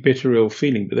think there'd be bitter ill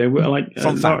feeling, but they were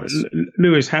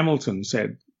Lewis Hamilton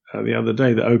said the other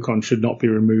day that Ocon should not be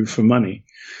removed for money,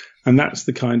 and that's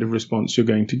the kind of response you're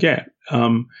going to get.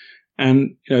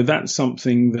 That's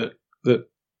something that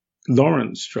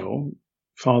Lawrence Stroll,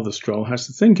 Father Stroll, has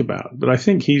to think about. But I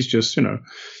think he's just,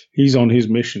 he's on his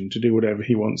mission to do whatever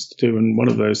he wants to do. And one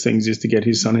of those things is to get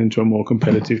his son into a more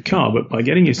competitive car. But by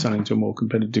getting his son into a more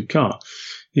competitive car,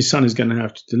 his son is going to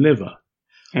have to deliver.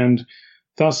 And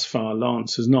thus far,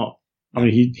 Lance has not. I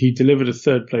mean, he delivered a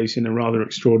third place in a rather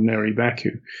extraordinary Baku,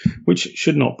 which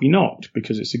should not be knocked,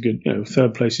 because it's a good,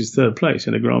 third place is third place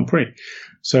in a Grand Prix.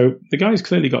 So the guy's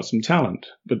clearly got some talent,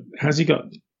 but has he got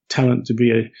talent to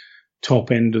be a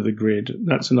top end of the grid?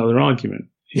 That's another argument.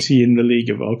 Is he in the league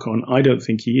of Ocon? I don't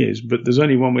think he is, but there's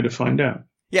only one way to find out.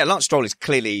 Yeah, Lance Stroll is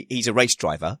clearly, he's a race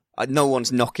driver. No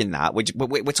one's knocking that. We're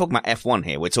talking about F1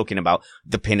 here. We're talking about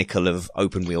the pinnacle of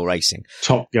open wheel racing.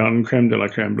 Top Gun, creme de la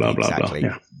creme, blah, exactly. blah,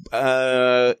 blah.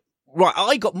 Yeah. Right,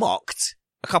 I got mocked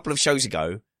a couple of shows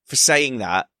ago for saying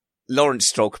that Lawrence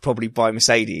Stroll could probably buy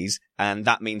Mercedes, and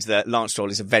that means that Lance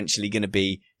Stroll is eventually going to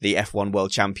be the F1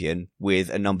 world champion with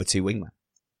a number 2 wingman.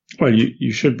 Well,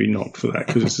 you should be knocked for that,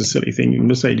 because it's a silly thing.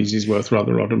 Mercedes is worth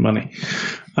rather a lot of money.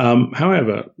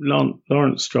 However,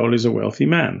 Lawrence Stroll is a wealthy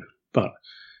man, but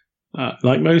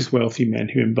like most wealthy men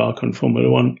who embark on Formula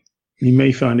One, he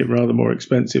may find it rather more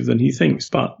expensive than he thinks.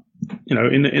 But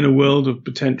in a world of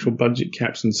potential budget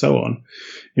caps and so on,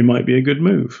 it might be a good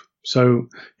move. So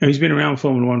he's been around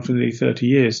Formula One for nearly 30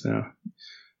 years now,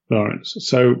 Lawrence.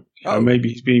 So maybe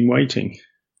he's been waiting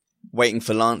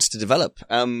for Lance to develop,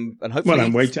 and hopefully,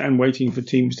 and waiting for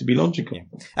teams to be logical,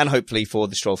 and hopefully for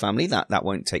the Stroll family that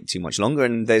won't take too much longer,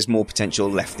 and there's more potential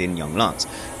left in young Lance.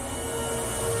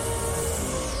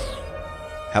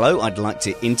 Hello, I'd like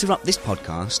to interrupt this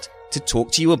podcast to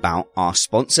talk to you about our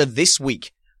sponsor this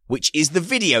week, which is the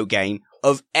video game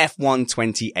of F1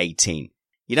 2018.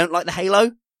 You don't like the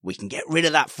halo? We can get rid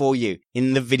of that for you.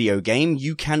 In the video game,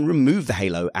 you can remove the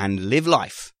halo and live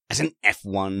life as an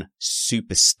F1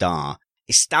 superstar.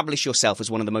 Establish yourself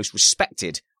as one of the most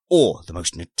respected or the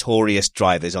most notorious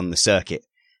drivers on the circuit.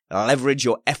 Leverage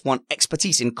your F1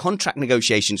 expertise in contract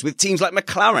negotiations with teams like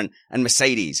McLaren and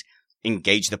Mercedes.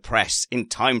 Engage the press in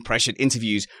time-pressured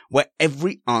interviews where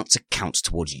every answer counts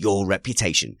towards your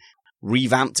reputation.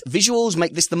 Revamped visuals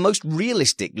make this the most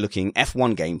realistic-looking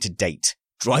F1 game to date.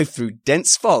 Drive through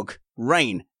dense fog,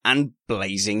 rain, and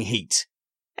blazing heat.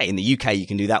 Hey, in the UK, you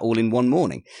can do that all in one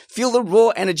morning. Feel the raw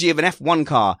energy of an F1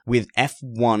 car with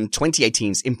F1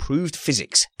 2018's improved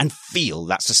physics and feel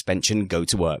that suspension go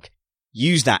to work.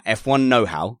 Use that F1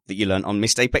 know-how that you learned on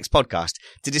Missed Apex podcast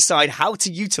to decide how to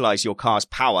utilize your car's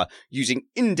power using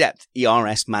in-depth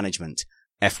ERS management.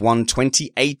 F1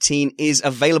 2018 is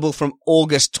available from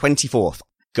August 24th.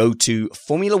 Go to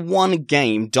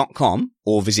formula1game.com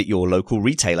or visit your local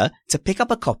retailer to pick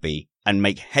up a copy and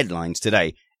make headlines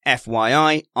today.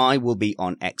 FYI, I will be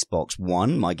on Xbox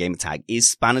One. My gamer tag is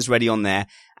Spanners Ready on there.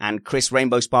 And Chris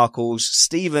Rainbow Sparkles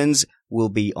Stevens will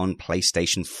be on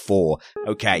PlayStation 4.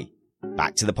 Okay,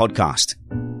 back to the podcast.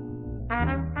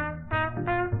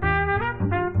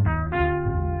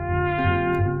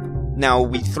 Now,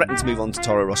 we threatened to move on to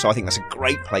Toro Rosso. I think that's a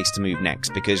great place to move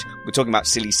next because we're talking about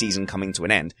silly season coming to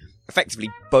an end. Effectively,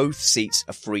 both seats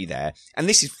are free there. And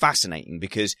this is fascinating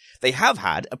because they have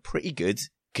had a pretty good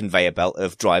conveyor belt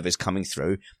of drivers coming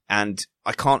through. And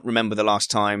I can't remember the last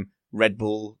time Red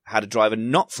Bull had a driver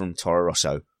not from Toro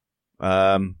Rosso.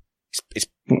 They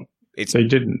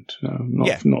didn't.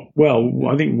 Well,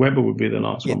 I think Webber would be the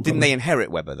last one. Didn't they inherit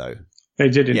Webber, though? They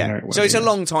did inherit Webber. So it's a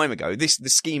long time ago. The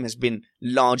scheme has been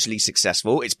largely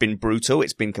successful. It's been brutal.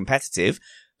 It's been competitive.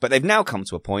 But they've now come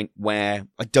to a point where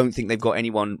I don't think they've got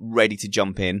anyone ready to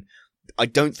jump in. I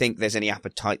don't think there's any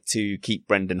appetite to keep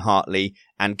Brendan Hartley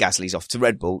and Gasly's off to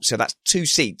Red Bull. So that's 2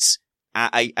 seats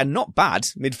at a not bad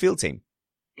midfield team.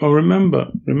 Well, remember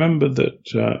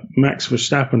that Max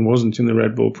Verstappen wasn't in the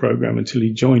Red Bull program until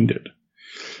he joined it.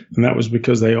 And that was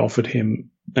because they offered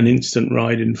him an instant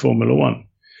ride in Formula One.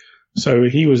 So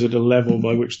he was at a level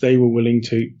by which they were willing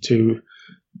to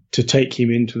take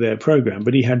him into their program,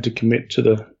 but he had to commit to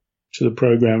the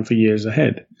program for years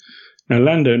ahead. Now,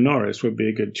 Lando Norris would be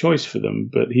a good choice for them,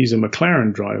 but he's a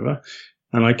McLaren driver,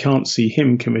 and I can't see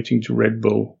him committing to Red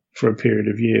Bull for a period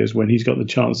of years when he's got the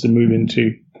chance to move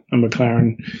into a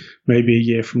McLaren maybe a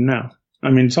year from now.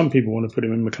 I mean, some people want to put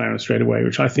him in McLaren straight away,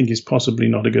 which I think is possibly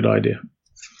not a good idea.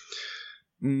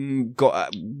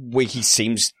 He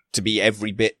seems to be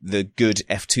every bit the good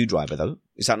F2 driver, though.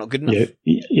 Is that not good enough?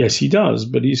 Yes, he does,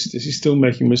 but he's still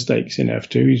making mistakes in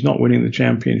F2. He's not winning the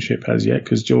championship as yet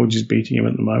because George is beating him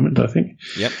at the moment, I think.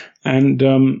 Yep. And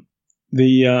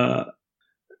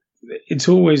it's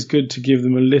always good to give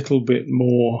them a little bit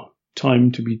more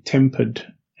time to be tempered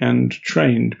and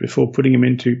trained before putting him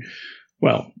into,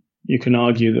 well, you can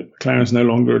argue that McLaren's no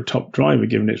longer a top driver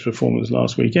given its performance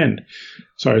last weekend.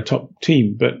 Sorry, a top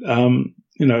team, but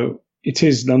it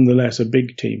is nonetheless a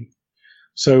big team.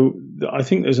 So I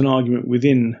think there's an argument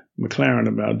within McLaren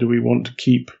about do we want to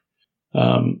keep?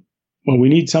 We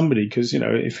need somebody because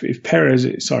if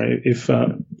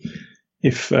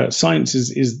Sainz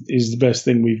is the best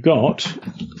thing we've got.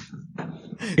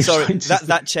 Sorry,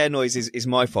 that chair noise is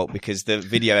my fault because the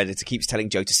video editor keeps telling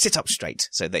Joe to sit up straight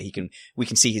so that we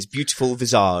can see his beautiful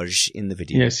visage in the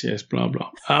video. Yes, blah blah.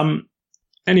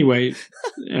 Anyway,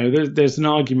 there's an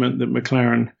argument that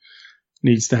McLaren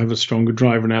needs to have a stronger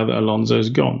driver now that Alonso's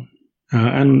gone.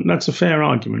 And that's a fair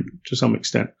argument to some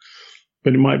extent.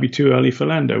 But it might be too early for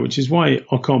Lando, which is why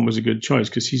Ocon was a good choice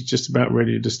because he's just about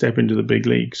ready to step into the big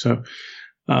league. So,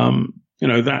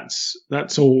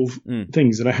 that's all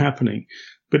things that are happening.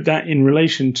 But that in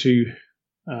relation to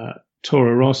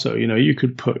Toro Rosso, you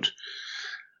could put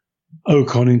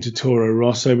Ocon into Toro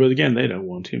Rosso, but again, they don't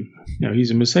want him.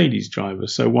 He's a Mercedes driver,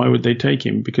 so why would they take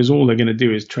him? Because all they're going to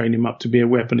do is train him up to be a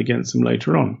weapon against them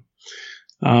later on.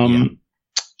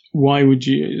 Why would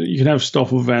you can have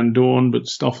Stoffel Van Dorn, but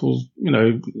Stoffel,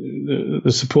 the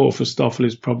support for Stoffel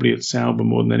is probably at Sauber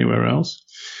more than anywhere else.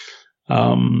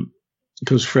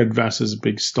 Because Fred Vassar's a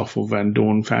big Stoffel Van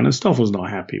Dorn fan, and Stoffel's not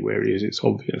happy where he is, it's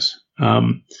obvious.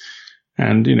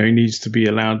 And, he needs to be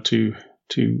allowed to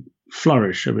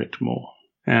flourish a bit more.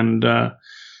 And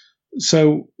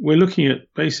so we're looking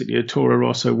at basically a Toro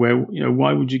Rosso where,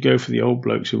 why would you go for the old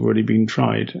blokes who've already been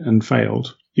tried and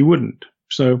failed? You wouldn't.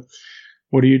 So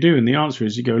what do you do? And the answer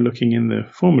is you go looking in the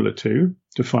Formula 2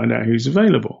 to find out who's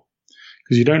available.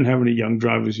 Because you don't have any young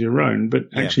drivers of your own, but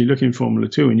actually look in Formula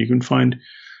 2 and you can find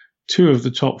 2 of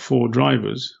the top 4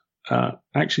 drivers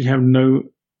actually have no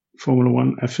Formula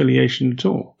One affiliation at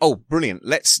all. Oh, brilliant.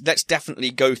 Let's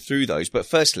definitely go through those. But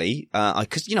firstly,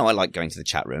 because, I like going to the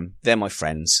chat room. They're my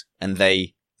friends and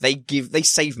they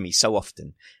save me so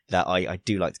often that I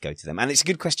do like to go to them. And it's a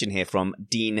good question here from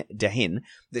Dean Dehin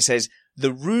that says,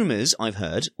 the rumours I've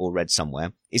heard or read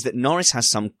somewhere is that Norris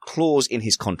has some clause in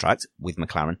his contract with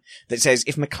McLaren that says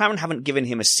if McLaren haven't given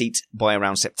him a seat by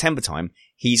around September time,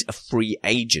 he's a free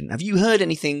agent. Have you heard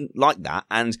anything like that?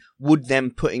 And would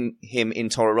them putting him in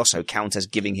Toro Rosso count as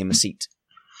giving him a seat?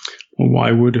 Well,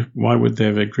 why would they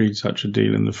have agreed such a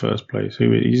deal in the first place?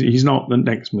 He's not the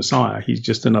next Messiah. He's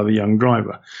just another young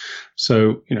driver.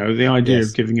 So, the idea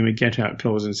of giving him a get-out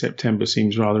clause in September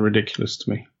seems rather ridiculous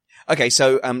to me. Okay,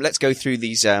 so let's go through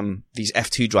these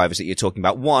F2 drivers that you're talking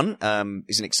about. One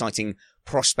is an exciting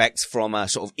prospect from a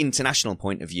sort of international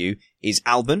point of view is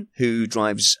Albon, who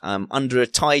drives under a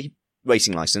Thai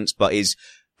racing license, but is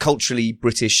culturally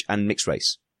British and mixed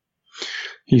race.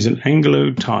 He's an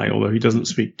Anglo-Thai, although he doesn't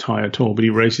speak Thai at all, but he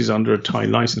races under a Thai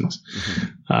license.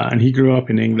 Mm-hmm. And he grew up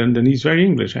in England, and he's very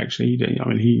English, actually.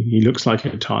 He looks like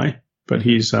a Thai, but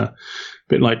he's a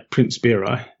bit like Prince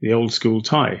Birai, the old school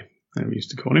Thai, we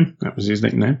used to call him. That was his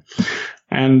nickname.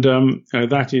 And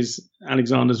that is,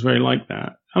 Alexander's very like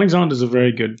that. Alexander's a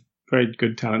very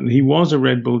good talent. And he was a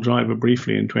Red Bull driver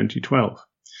briefly in 2012.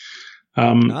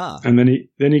 And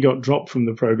then he got dropped from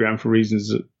the program for reasons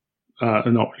that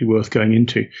are not really worth going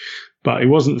into. But it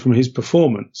wasn't from his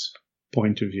performance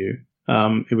point of view.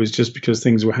 It was just because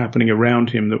things were happening around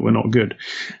him that were not good.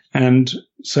 And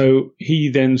so he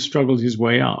then struggled his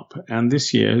way up. And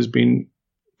this year has been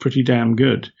pretty damn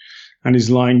good. And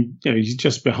is lying, he's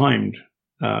just behind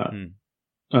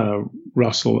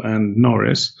Russell and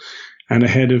Norris, and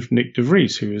ahead of Nick de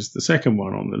Vries, who is the second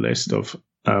one on the list of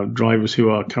drivers who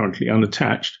are currently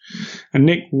unattached. And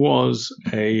Nick was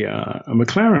a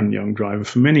McLaren young driver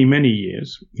for many, many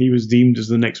years. He was deemed as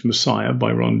the next Messiah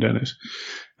by Ron Dennis.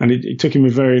 And it took him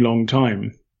a very long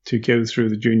time to go through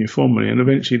the junior formula, and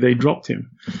eventually they dropped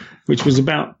him, which was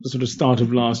about the sort of start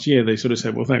of last year. They sort of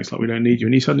said, well, thanks, we don't need you.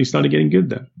 And he suddenly started getting good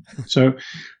then. So,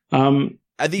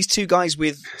 are these two guys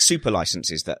with super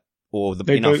licenses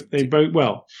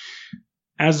well,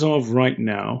 as of right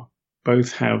now,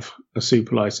 both have a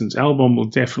super license. Albon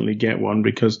will definitely get one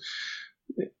because,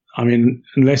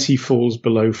 unless he falls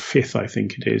below fifth, I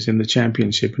think it is, in the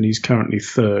championship, and he's currently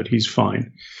third, he's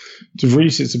fine. De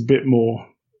Vries is a bit more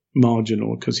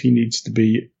marginal because he needs to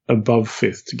be above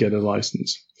fifth to get a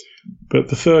license. But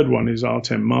the third one is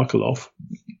Artem Markelov,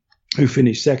 who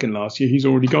finished second last year. He's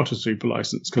already got a super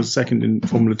license because second in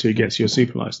Formula 2 gets you a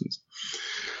super license.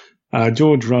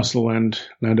 George Russell and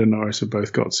Lando Norris have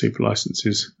both got super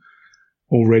licenses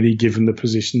already, given the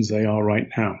positions they are right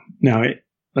now. Now,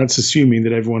 that's assuming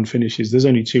that everyone finishes. There's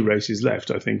only 2 races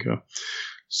left, I think.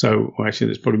 Actually,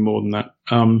 there's probably more than that.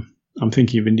 I'm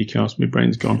thinking of IndyCar, my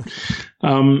brain's gone.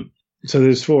 So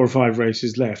there's 4 or 5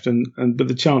 races left, but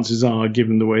the chances are,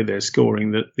 given the way they're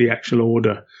scoring, that the actual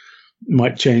order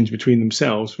might change between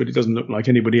themselves, but it doesn't look like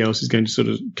anybody else is going to sort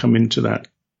of come into that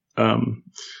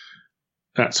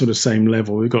sort of same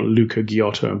level. We've got Luca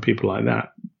Giotto and people like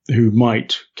that who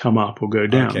might come up or go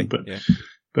down,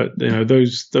 but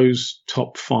those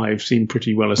top 5 seem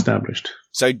pretty well established.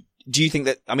 So do you think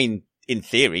that, in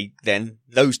theory, then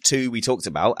those 2 we talked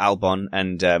about, Albon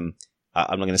and I'm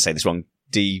not going to say this wrong.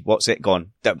 What's it? Go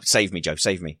on. Save me, Joe.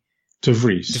 Save me. De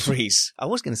Vries. De Vries. I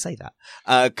was going to say that.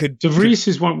 De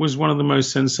Vries was one of the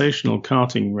most sensational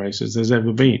karting racers there's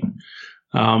ever been.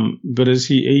 But as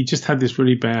he just had this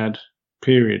really bad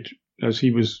period as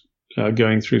he was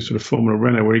going through sort of Formula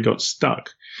Renault where he got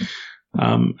stuck.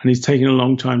 And he's taken a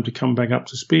long time to come back up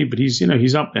to speed, but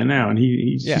he's up there now and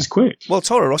he's quick. Well,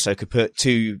 Toro Rosso could put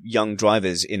 2 young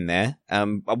drivers in there.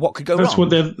 What could go wrong?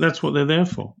 That's what they're there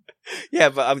for. Yeah,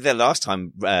 but the last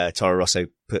time Toro Rosso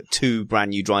put 2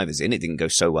 brand new drivers in, it didn't go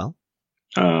so well.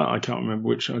 I can't remember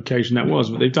which occasion that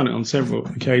was, but they've done it on several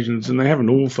occasions, and they haven't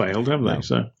all failed, have they?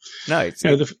 No.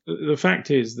 The fact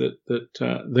is that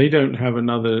they don't have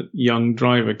another young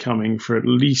driver coming for at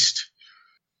least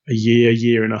a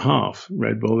year and a half.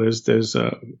 Red Bull. There's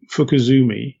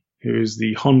Fukuzumi, who is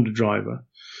the Honda driver.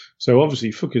 So obviously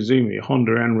Fukuzumi,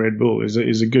 Honda, and Red Bull is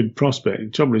a good prospect.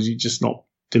 The trouble is he's just not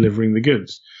delivering the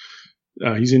goods.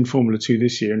 He's in Formula 2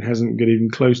 this year and hasn't got even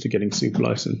close to getting super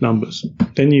license numbers.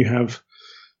 Then you have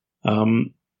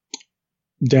Dan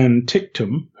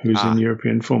Ticktum, who's in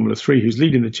European Formula 3, who's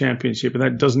leading the championship, but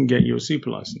that doesn't get you a super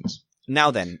license.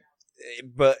 Now then.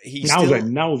 But he still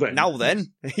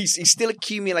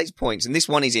accumulates points. And this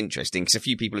one is interesting because a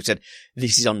few people have said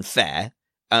this is unfair.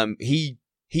 He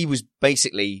was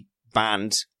basically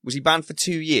banned. Was he banned for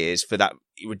 2 years for that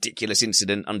ridiculous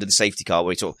incident under the safety car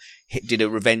where he sort of did a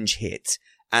revenge hit?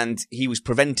 And he was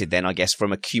prevented then, I guess,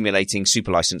 from accumulating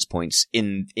super license points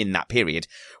in that period,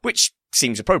 which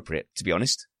seems appropriate, to be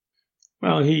honest.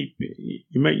 Well, you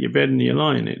make your bed and you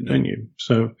lie in it, don't you?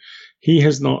 So he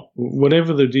has not,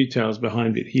 whatever the details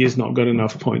behind it, he has not got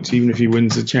enough points. Even if he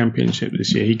wins the championship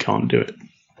this year, he can't do it.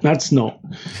 It's not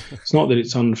that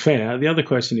it's unfair. The other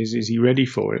question is he ready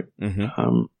for it?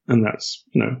 Mm-hmm. And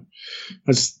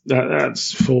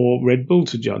that's for Red Bull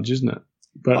to judge, isn't it?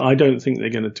 But I don't think they're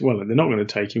going to. Well, they're not going to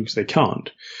take him because they can't.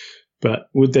 But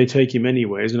would they take him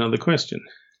anyway is another question.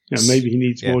 Maybe he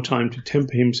needs more time to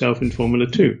temper himself in Formula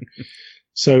 2.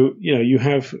 So, you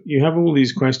have all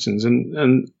these questions,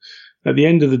 and at the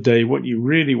end of the day, what you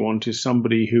really want is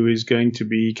somebody who is going to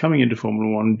be coming into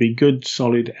Formula 1, be good,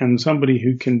 solid, and somebody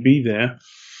who can be there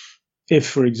if,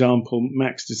 for example,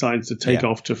 Max decides to take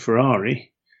off to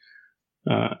Ferrari,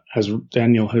 as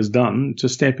Daniel has done, to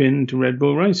step into Red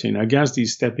Bull Racing. Now,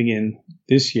 Gasly's stepping in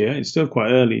this year. It's still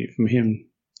quite early from him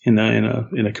in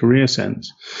a career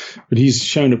sense, but he's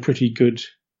shown a pretty good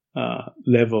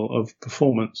level of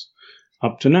performance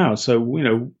up to now.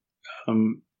 So,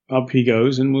 up he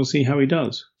goes, and we'll see how he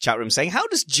does. Chat room saying, how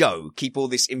does Joe keep all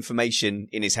this information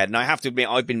in his head? And I have to admit,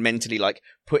 I've been mentally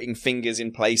putting fingers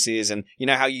in places, and you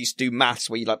know how you used to do maths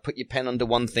where you put your pen under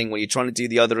one thing while you're trying to do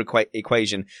the other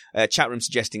equation. Chat room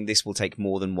suggesting this will take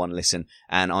more than one listen,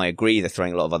 and I agree. They're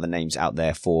throwing a lot of other names out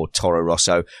there for Toro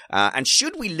Rosso. And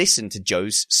should we listen to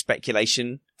Joe's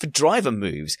speculation for driver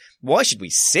moves? Why should we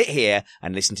sit here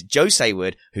and listen to Joe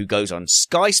Sayward, who goes on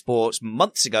Sky Sports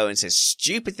months ago and says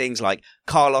stupid things like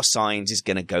Carlos Sainz is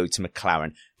going to go to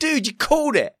McLaren? Dude, you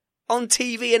called it on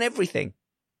TV and everything.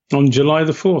 On July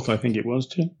the 4th, I think it was,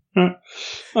 too.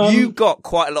 You got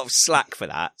quite a lot of slack for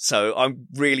that, so I'm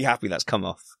really happy that's come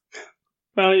off.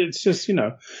 Well, it's just,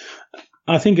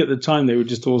 I think at the time they were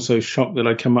just all so shocked that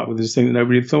I'd come up with this thing that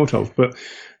nobody had thought of, but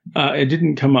it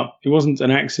didn't come up. It wasn't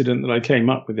an accident that I came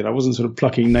up with it. I wasn't sort of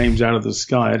plucking names out of the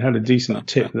sky. I'd had a decent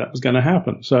tip that was going to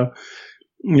happen. So,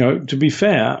 to be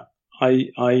fair,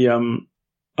 I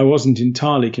wasn't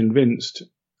entirely convinced,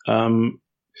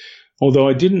 although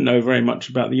I didn't know very much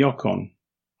about the Ocon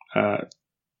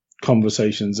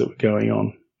conversations that were going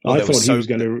on. I thought he was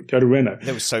going to go to Renault.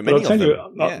 There were so many of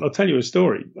them. I'll tell you a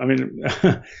story. I mean,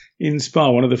 in Spa,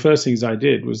 one of the first things I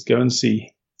did was go and see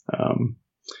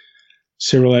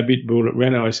Cyril Abiteboul at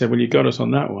Renault. I said, well, you got us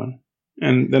on that one.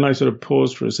 And then I sort of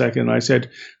paused for a second and I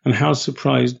said, and how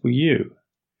surprised were you?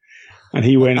 And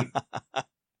he went,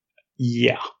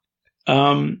 yeah.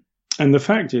 And the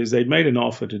fact is they'd made an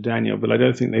offer to Daniel, but I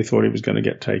don't think they thought he was going to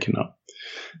get taken up.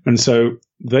 And so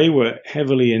they were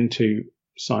heavily into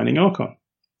signing Ocon,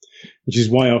 which is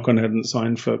why Ocon hadn't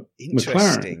signed for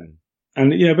McLaren.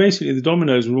 And, basically the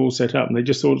dominoes were all set up and they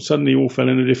just suddenly all fell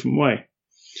in a different way.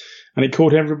 And it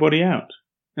caught everybody out.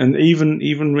 And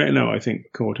even Renault, I think,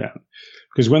 caught out.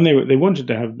 Because when they wanted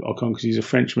to have Ocon because he's a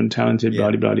Frenchman, talented,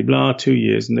 blah, blah, blah, blah, 2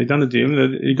 years, and they'd done the deal.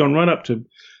 And they'd gone right up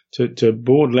to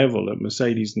board level at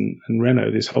Mercedes and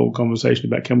Renault, this whole conversation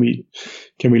about can we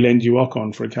lend you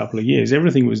Ocon for a couple of years?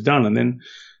 Everything was done. And then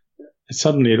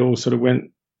suddenly it all sort of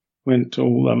went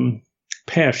all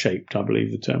pear-shaped, I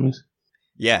believe the term is.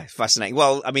 Yeah, fascinating.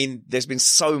 Well, I mean, there's been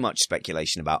so much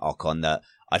speculation about Ocon that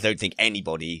I don't think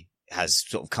anybody has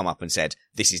sort of come up and said,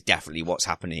 this is definitely what's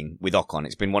happening with Ocon.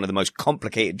 It's been one of the most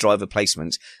complicated driver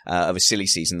placements of a silly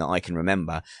season that I can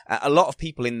remember. A lot of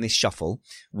people in this shuffle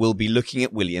will be looking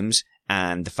at Williams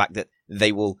and the fact that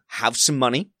they will have some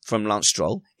money from Lance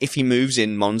Stroll. If he moves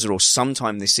in Monza or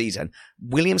sometime this season,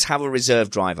 Williams have a reserve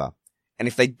driver. And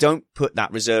if they don't put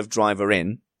that reserve driver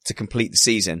in to complete the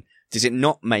season, does it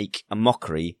not make a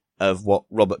mockery of what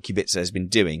Robert Kubica has been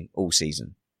doing all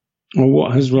season? Well,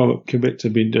 what has Robert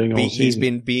Kubica been doing all season? He's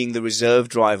been being the reserve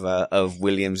driver of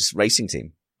Williams' racing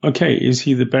team. Okay, is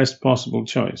he the best possible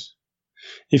choice?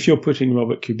 If you're putting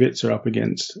Robert Kubica up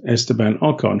against Esteban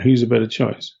Ocon, who's a better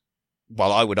choice?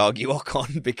 Well, I would argue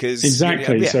Ocon because...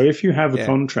 Exactly. So if you have a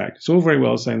contract, it's all very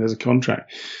well saying there's a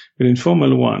contract, but in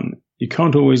Formula One, you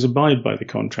can't always abide by the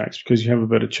contracts because you have a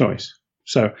better choice.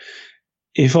 So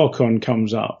if Ocon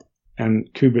comes up, and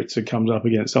Kubica comes up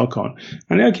against Ocon.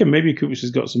 And okay, maybe Kubica's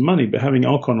got some money, but having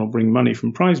Ocon will bring money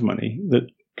from prize money that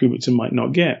Kubica might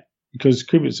not get, because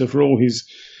Kubica, for all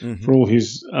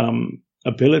his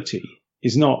ability,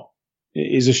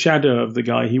 is a shadow of the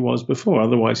guy he was before.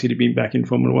 Otherwise, he'd have been back in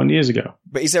Formula One years ago.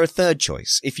 But is there a third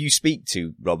choice? If you speak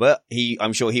to Robert,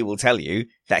 I'm sure he will tell you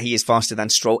that he is faster than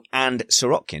Stroll and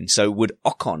Sorokin. So would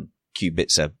Ocon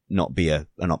Kubica not be an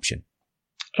option?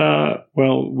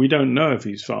 Well, we don't know if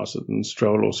he's faster than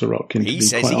Stroll or Sorokin. He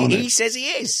says he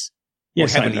is.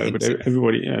 Yes, I know, but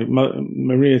everybody,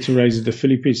 Maria Teresa de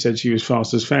Filippi said she was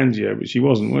fast as Fangio, but she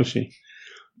wasn't, was she?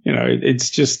 It's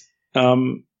just,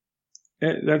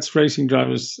 that's racing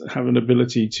drivers have an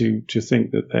ability to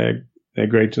think that they're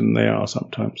greater than they are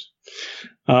sometimes.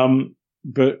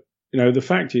 But, the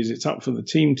fact is it's up for the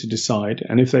team to decide.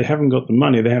 And if they haven't got the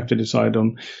money, they have to decide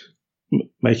on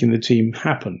making the team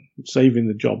happen, saving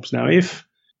the jobs. Now,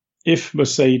 if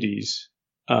Mercedes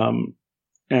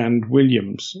and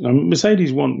Williams,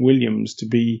 Mercedes want Williams to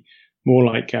be more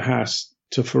like a Haas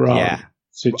to Ferrari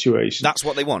situation. That's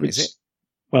what they want, is it?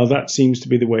 Well, that seems to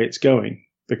be the way it's going,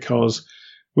 because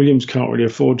Williams can't really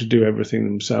afford to do everything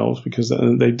themselves, because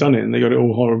they've done it and they got it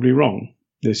all horribly wrong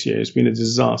this year. It's been a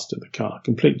disaster, the car,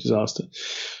 complete disaster.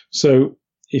 So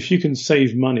if you can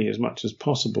save money as much as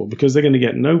possible, because they're going to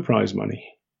get no prize money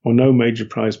or no major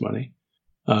prize money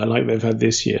like they've had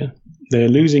this year. They're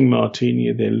losing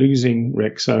Martini, they're losing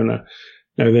Rexona,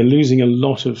 they're losing a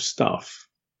lot of stuff.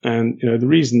 And the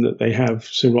reason that they have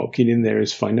Sirotkin in there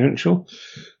is financial.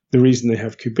 The reason they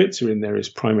have Kubica in there is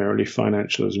primarily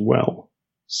financial as well.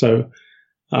 So,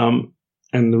 and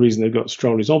the reason they've got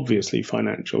Stroll is obviously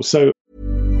financial. So,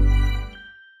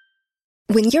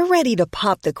 when you're ready to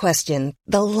pop the question,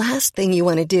 the last thing you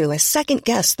want to do is second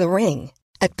guess the ring.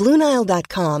 At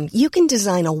BlueNile.com, you can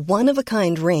design a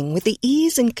one-of-a-kind ring with the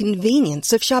ease and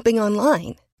convenience of shopping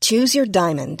online. Choose your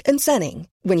diamond and setting.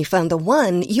 When you find the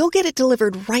one, you'll get it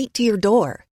delivered right to your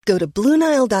door. Go to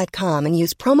BlueNile.com and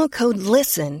use promo code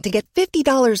LISTEN to get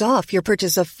 $50 off your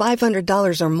purchase of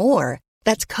 $500 or more.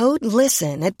 That's code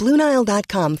LISTEN at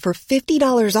BlueNile.com for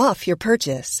 $50 off your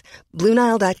purchase.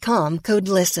 BlueNile.com, code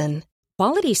LISTEN.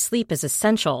 Quality sleep is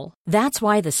essential. That's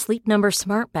why the Sleep Number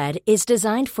Smart Bed is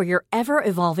designed for your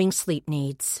ever-evolving sleep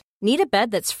needs. Need a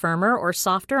bed that's firmer or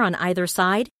softer on either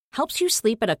side? Helps you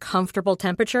sleep at a comfortable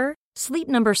temperature? Sleep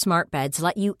Number Smart Beds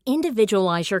let you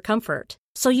individualize your comfort,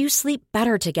 so you sleep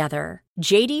better together.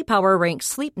 J.D. Power ranks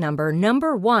Sleep Number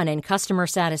number 1 in customer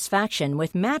satisfaction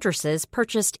with mattresses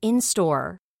purchased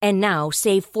in-store. And now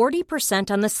save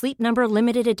 40% on the Sleep Number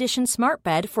Limited Edition Smart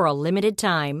Bed for a limited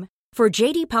time. For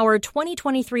J.D. Power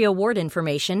 2023 award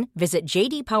information, visit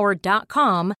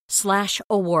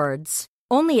jdpower.com/awards.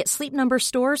 Only at Sleep Number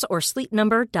stores or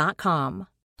sleepnumber.com.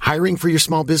 Hiring for your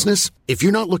small business? If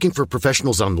you're not looking for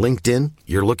professionals on LinkedIn,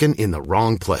 you're looking in the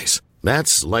wrong place.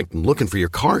 That's like looking for your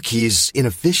car keys in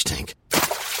a fish tank.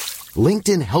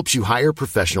 LinkedIn helps you hire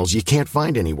professionals you can't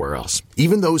find anywhere else,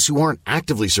 even those who aren't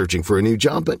actively searching for a new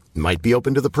job but might be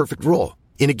open to the perfect role.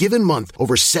 In a given month,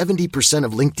 over 70%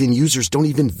 of LinkedIn users don't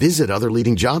even visit other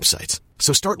leading job sites.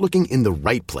 So start looking in the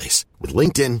right place. With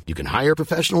LinkedIn, you can hire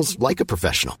professionals like a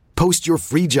professional. Post your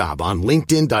free job on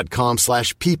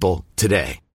linkedin.com/people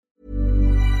today.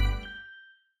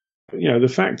 The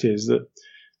fact is that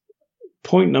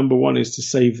point number one is to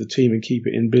save the team and keep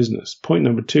it in business. Point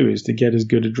number two is to get as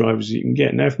good a driver as you can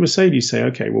get. Now, if Mercedes say,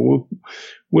 okay, well,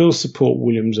 we'll support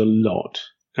Williams a lot,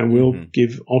 and we'll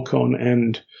give Ocon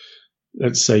and,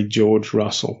 let's say, George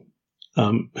Russell,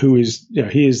 who is,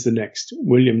 he is the next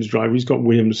Williams driver. He's got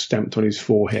Williams stamped on his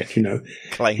forehead,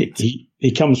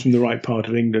 He comes from the right part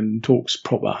of England and talks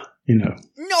proper,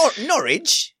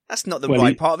 Norwich? That's not the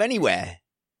right part of anywhere.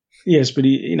 Yes, but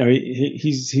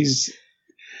he's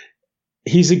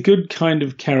a good kind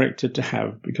of character to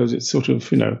have, because it's sort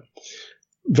of,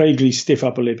 vaguely stiff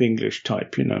upper lip English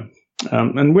type,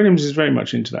 and Williams is very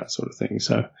much into that sort of thing.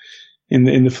 So in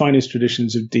the finest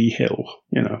traditions of D Hill,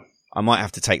 I might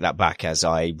have to take that back, as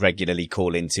I regularly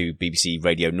call into BBC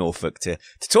Radio Norfolk to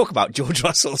talk about George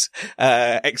Russell's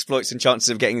exploits and chances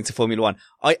of getting into Formula One.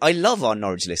 I love our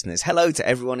Norwich listeners. Hello to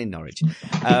everyone in Norwich.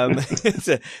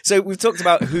 So we've talked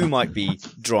about who might be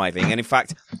driving, and in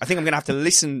fact, I think I'm going to have to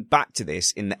listen back to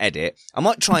this in the edit. I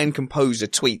might try and compose a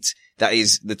tweet that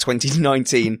is the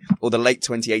 2019 or the late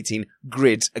 2018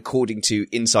 grid according to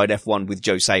Inside F1 with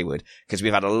Joe Sayward, because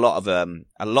we've had a lot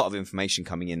of information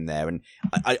coming in there, and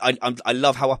I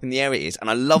love how up in the air it is, and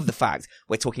I love the fact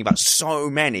we're talking about so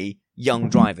many young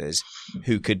drivers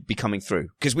who could be coming through,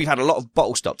 because we've had a lot of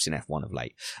bottle stops in F1 of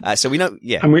late. So we know,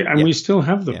 we still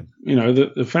have them. Yeah.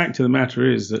 The fact of the matter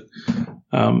is that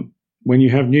when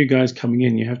you have new guys coming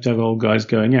in, you have to have old guys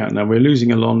going out. Now we're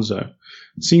losing Alonso.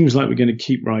 It seems like we're going to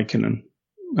keep Raikkonen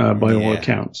by all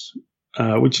accounts,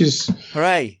 which is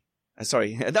hooray.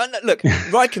 Sorry. Look,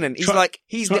 Raikkonen,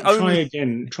 he's the only...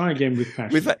 Try again with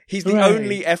passion. He's the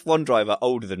only F1 driver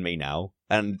older than me now,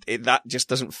 and that just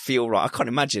doesn't feel right. I can't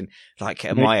imagine,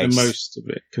 at my age... Make the most of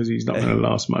it, because he's not going to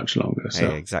last much longer. So.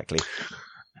 Yeah, exactly.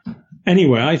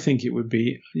 Anyway, I think it would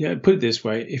be... put it this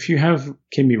way. If you have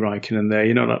Kimi Raikkonen there,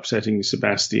 you're not upsetting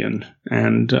Sebastian,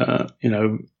 and,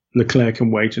 Leclerc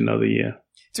can wait another year.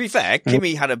 To be fair,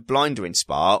 Kimi had a blinder in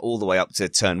Spa all the way up to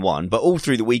turn 1, but all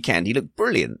through the weekend, he looked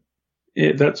brilliant.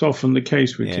 That's often the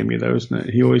case with Kimi, though, isn't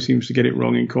it? He always seems to get it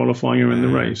wrong in qualifying or in the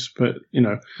race. But,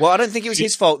 Well, I don't think it was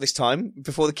his fault this time.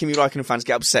 Before the Kimi Raikkonen fans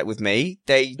get upset with me,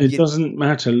 it doesn't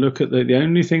matter. Look at the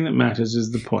only thing that matters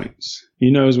is the points.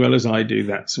 You know as well as I do,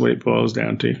 that's what it boils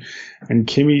down to. And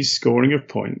Kimi's scoring of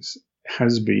points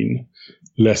has been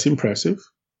less impressive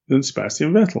than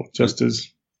Sebastian Vettel, just as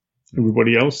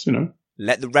everybody else,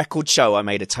 Let the record show I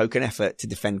made a token effort to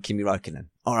defend Kimi Räikkönen.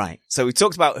 All right. So we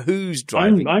talked about who's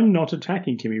driving. I'm not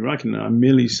attacking Kimi Räikkönen. I'm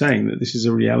merely saying that this is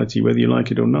a reality, whether you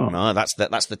like it or not. No, that's the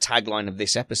tagline of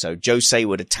this episode. Joe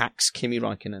Saywood attacks Kimi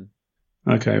Räikkönen.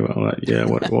 Okay, well,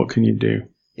 what can you do?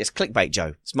 Yes, clickbait,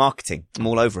 Joe. It's marketing. I'm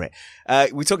all over it.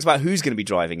 We talked about who's going to be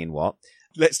driving in what.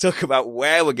 Let's talk about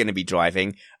where we're going to be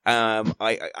driving.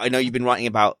 I know you've been writing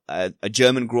about a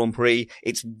German Grand Prix.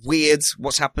 It's weird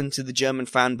what's happened to the German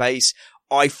fan base.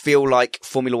 I feel like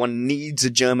Formula One needs a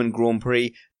German Grand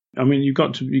Prix. I mean, you've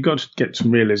got to get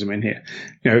some realism in here.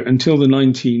 Until the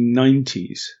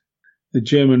 1990s, the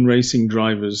German racing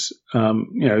drivers,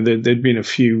 there'd been a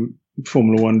few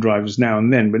Formula One drivers now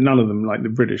and then, but none of them like the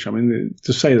British. I mean,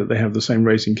 to say that they have the same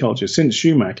racing culture since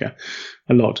Schumacher,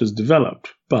 a lot has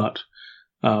developed, but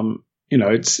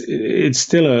it's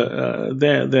still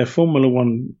their Formula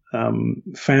One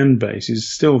fan base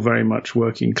is still very much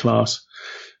working class,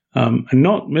 and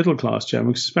not middle class German,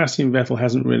 because Sebastian Vettel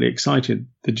hasn't really excited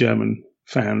the German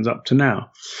fans up to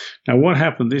now. Now, what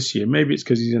happened this year? Maybe it's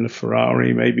because he's in a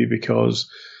Ferrari, maybe because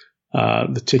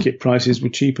the ticket prices were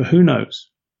cheaper. Who knows?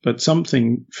 But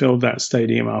something filled that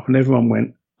stadium up, and everyone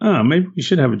went, maybe we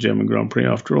should have a German Grand Prix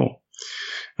after all.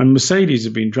 And Mercedes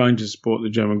have been trying to support the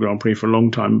German Grand Prix for a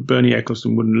long time. Bernie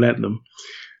Ecclestone wouldn't let them.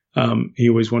 He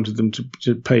always wanted them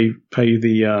to pay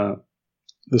the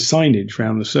signage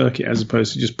around the circuit as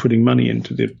opposed to just putting money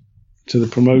into the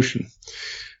promotion.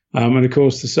 And of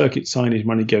course, the circuit signage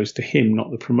money goes to him,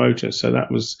 not the promoter. So that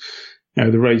was,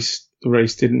 the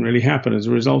race didn't really happen as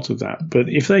a result of that. But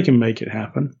if they can make it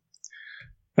happen,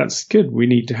 that's good. We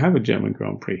need to have a German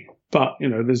Grand Prix. But,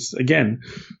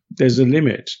 there's a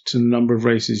limit to the number of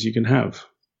races you can have.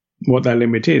 What that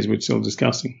limit is, we're still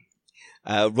discussing.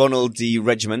 Ronald D.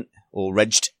 Regiment, or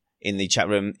Regd, in the chat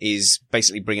room is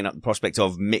basically bringing up the prospect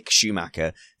of Mick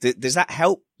Schumacher. Does that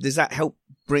help? Does that help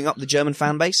bring up the German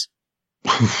fan base?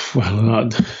 Well,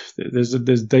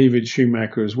 there's David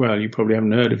Schumacher as well. You probably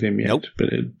haven't heard of him yet. Nope.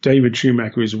 But David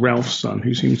Schumacher is Ralph's son,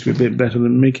 who seems to be a bit better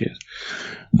than Mick is.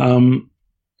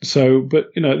 But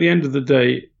at the end of the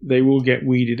day, they will get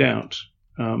weeded out.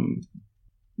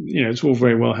 It's all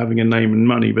very well having a name and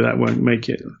money, but that won't make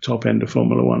it the top end of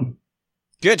Formula One.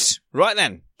 Good. Right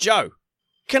then, Joe,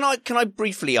 can I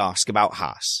briefly ask about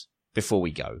Haas before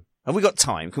we go? Have we got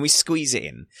time? Can we squeeze it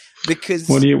in? Because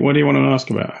what do you want to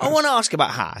ask about Haas? I want to ask about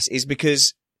Haas is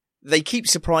because they keep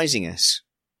surprising us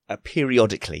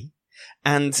periodically,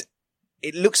 and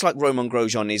it looks like Romain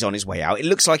Grosjean is on his way out. It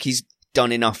looks like he's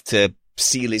done enough to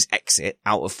seal his exit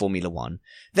out of Formula One.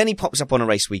 Then he pops up on a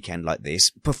race weekend like this,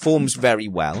 performs very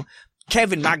well.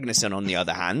 Kevin Magnussen, on the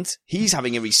other hand, he's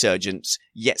having a resurgence,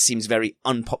 yet seems very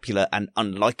unpopular and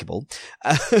unlikable.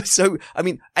 So, I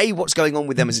mean, what's going on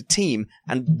with them as a team,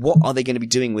 and what are they going to be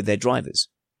doing with their drivers?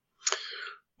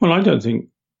 Well, I don't think,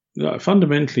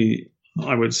 fundamentally,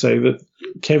 I would say that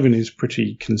Kevin is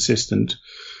pretty consistent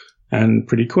and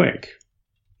pretty quick.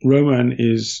 Roman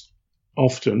is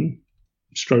often,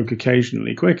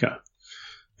 occasionally quicker.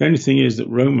 The only thing is that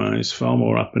Romain is far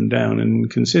more up and down and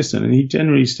inconsistent, and he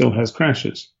generally still has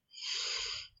crashes.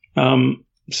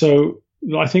 So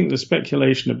I think the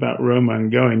speculation about Romain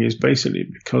going is basically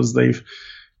because they've,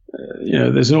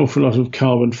 there's an awful lot of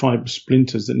carbon fiber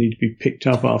splinters that need to be picked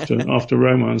up after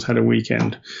Romain's had a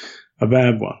weekend, a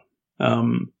bad one.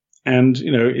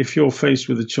 If you're faced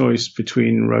with a choice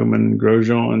between Romain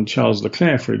Grosjean and Charles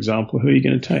Leclerc, for example, who are you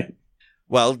going to take?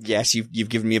 Well, yes, you've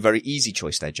given me a very easy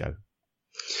choice there, Joe.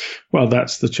 Well,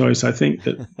 that's the choice I think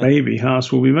that maybe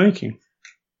Haas will be making.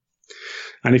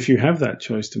 And if you have that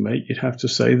choice to make, you'd have to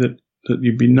say that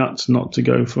you'd be nuts not to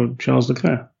go for Charles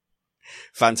Leclerc.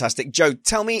 Fantastic. Joe,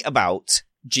 tell me about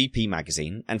GP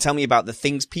Magazine and tell me about the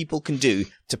things people can do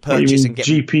to purchase and get...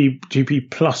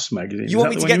 GP Plus Magazine. You want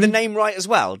me to get the name right as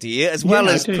well, do you? As well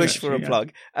as push for a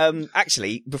plug.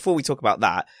 Actually, before we talk about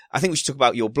that, I think we should talk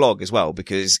about your blog as well,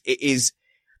 because it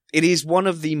is one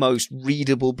of the most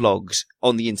readable blogs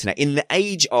on the internet. In the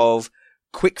age of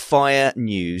quick fire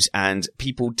news and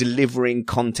people delivering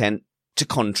content to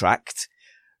contract,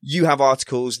 you have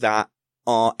articles that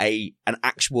are an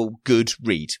actual good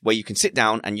read, where you can sit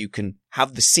down and you can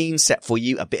have the scene set for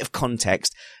you, a bit of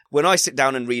context. When I sit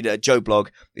down and read a Joe blog,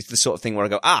 it's the sort of thing where I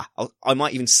go, I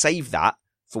might even save that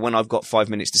for when I've got 5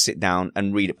 minutes to sit down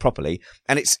and read it properly.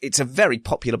 And it's a very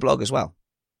popular blog as well.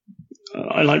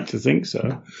 I like to think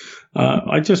so.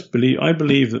 I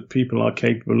believe that people are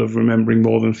capable of remembering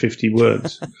more than 50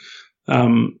 words.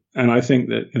 And I think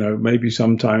that, maybe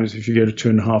sometimes if you go to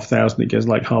 2,500, it gets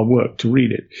like hard work to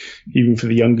read it, even for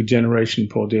the younger generation,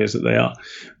 poor dears that they are.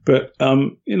 But,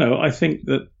 I think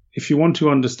that if you want to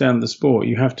understand the sport,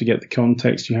 you have to get the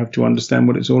context. You have to understand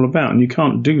what it's all about. And you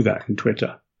can't do that in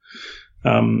Twitter.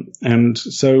 And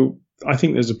so I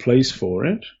think there's a place for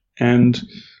it. And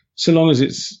so long as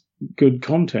it's good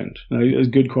content,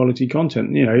 good quality content,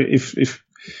 if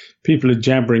people are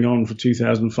jabbering on for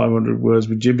 2,500 words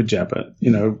with jibber jabber,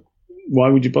 why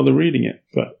would you bother reading it?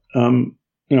 But,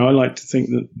 I like to think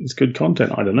that it's good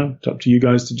content. I don't know. It's up to you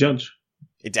guys to judge.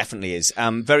 It definitely is.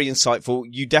 Very insightful.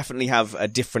 You definitely have a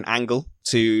different angle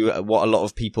to what a lot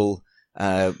of people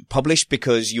publish,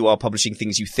 because you are publishing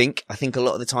things you think. I think a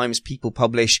lot of the times people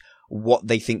publish what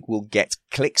they think will get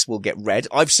clicks, will get read.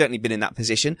 I've certainly been in that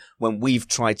position when we've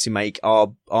tried to make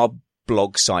our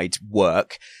blog site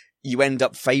work. You end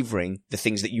up favoring the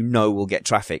things that will get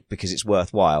traffic because it's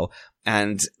worthwhile.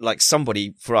 And like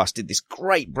somebody for us did this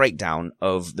great breakdown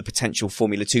of the potential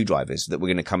Formula 2 drivers that were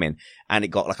going to come in, and it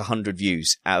got like 100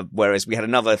 views. Whereas we had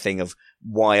another thing of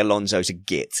why Alonso's a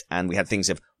git, and we had things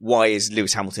of why is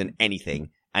Lewis Hamilton anything,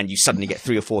 and you suddenly get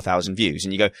 3,000 or 4,000 views,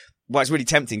 and you go, well, it's really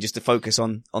tempting just to focus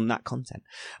on that content.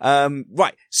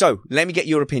 Right. So let me get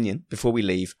your opinion before we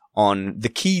leave on the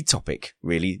key topic,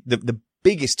 really. The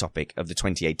biggest topic of the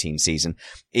 2018 season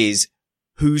is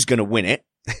who's going to win it.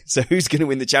 So who's going to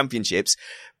win the championships?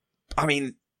 I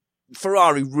mean,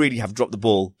 Ferrari really have dropped the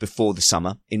ball before the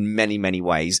summer in many, many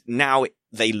ways. Now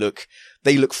they look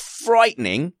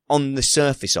frightening on the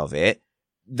surface of it.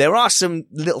 There are some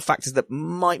little factors that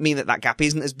might mean that gap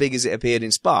isn't as big as it appeared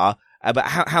in Spa. But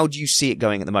how do you see it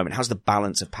going at the moment? How's the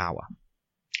balance of power?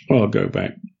 Well, I'll go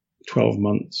back 12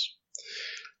 months.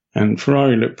 And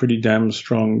Ferrari looked pretty damn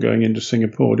strong going into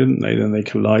Singapore, didn't they? Then they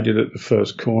collided at the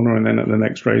first corner, and then at the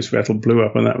next race, Vettel blew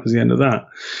up, and that was the end of that.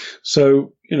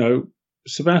 So,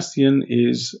 Sebastian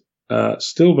is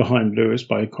still behind Lewis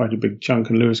by quite a big chunk,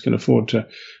 and Lewis can afford to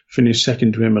finish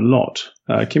second to him a lot.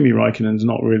 Kimi Räikkönen's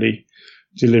not really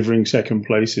delivering second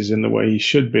places in the way he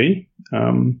should be,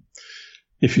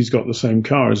 if he's got the same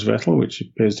car as Vettel, which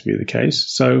appears to be the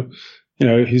case. So,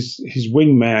 his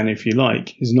wingman, if you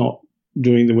like, is not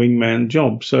doing the wingman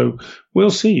job. So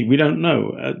we'll see. We don't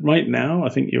know. Right now, I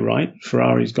think you're right.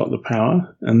 Ferrari's got the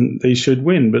power and they should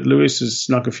win. But Lewis has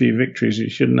snuck a few victories he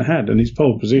shouldn't have had. And his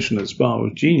pole position at Spa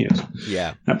was genius.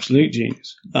 Yeah. Absolute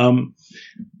genius.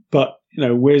 But,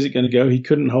 where's it going to go? He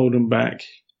couldn't hold him back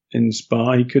in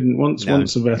Spa. He couldn't. Once the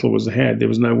Vettel was ahead, there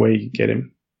was no way he could get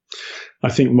him.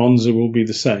 I think Monza will be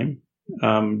the same,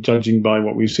 judging by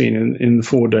what we've seen in the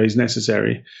 4 days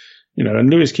necessary. And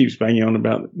Lewis keeps banging on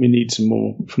about we need some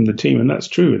more from the team, and that's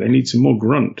true. They need some more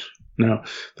grunt. Now,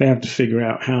 they have to figure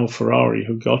out how Ferrari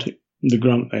have got it, the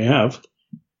grunt they have.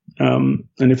 And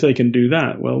if they can do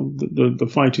that, well, the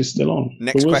fight is still on.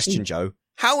 Next question, Joe.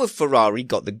 How have Ferrari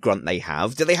got the grunt they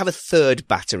have? Do they have a third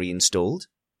battery installed?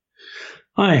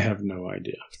 I have no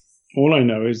idea. All I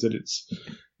know is that it's,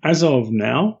 as of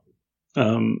now,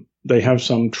 they have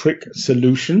some trick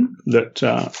solution that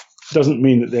doesn't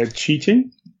mean that they're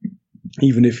cheating.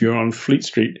 Even if you're on Fleet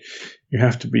Street, you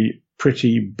have to be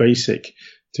pretty basic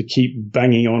to keep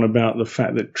banging on about the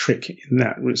fact that trick in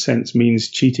that sense means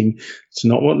cheating. It's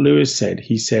not what Lewis said.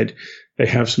 He said they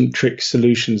have some trick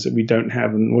solutions that we don't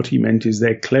have. And what he meant is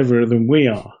they're cleverer than we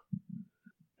are.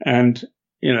 And,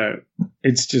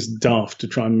 it's just daft to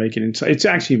try and make it inside. It's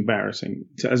actually embarrassing.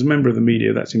 As a member of the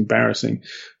media, that's embarrassing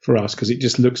for us because it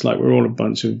just looks like we're all a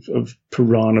bunch of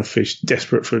piranha fish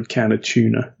desperate for a can of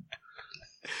tuna.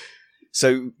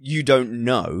 So you don't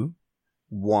know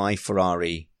why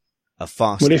Ferrari are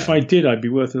faster? Well, if I did, I'd be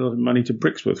worth a lot of money to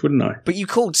Brixworth, wouldn't I? But you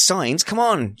called Sainz. Come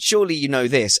on. Surely you know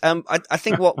this. I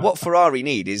think what Ferrari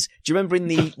need is, do you remember in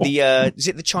is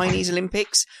it the Chinese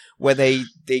Olympics where they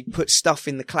put stuff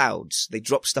in the clouds? They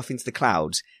dropped stuff into the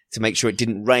clouds to make sure it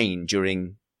didn't rain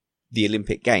during the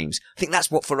Olympic Games. I think that's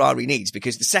what Ferrari needs,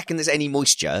 because the second there's any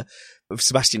moisture,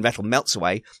 Sebastian Vettel melts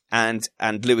away and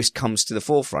Lewis comes to the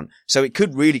forefront. So it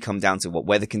could really come down to what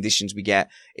weather conditions we get.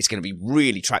 It's going to be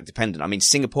really track dependent. I mean,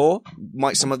 Singapore,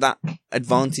 might some of that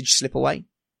advantage slip away?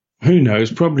 Who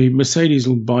knows? Probably Mercedes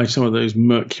will buy some of those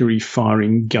mercury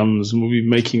firing guns and will be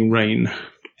making rain.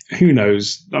 Who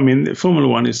knows? I mean, Formula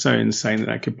One is so insane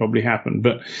that could probably happen.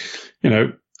 But,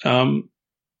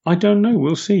 I don't know.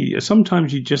 We'll see.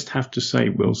 Sometimes you just have to say,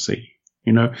 we'll see.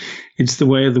 It's the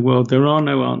way of the world. There are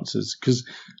no answers because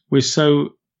we're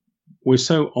so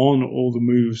on all the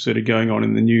moves that are going on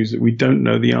in the news that we don't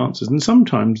know the answers. And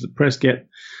sometimes the press get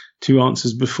two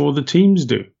answers before the teams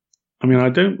do. I mean,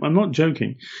 I'm not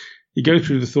joking. You go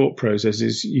through the thought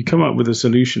processes, you come up with a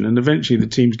solution, and eventually the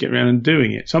teams get around and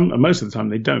doing it. Most of the time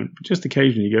they don't, but just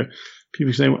occasionally you go,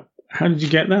 people say, well, how did you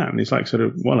get that? And it's like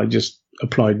I just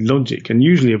applied logic. And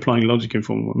usually applying logic in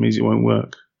Formula 1 means it won't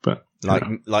work. But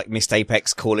Like Missed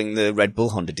Apex calling the Red Bull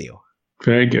Honda deal.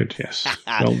 Very good, yes.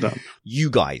 Well done. You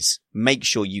guys, make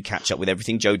sure you catch up with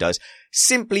everything Joe does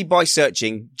simply by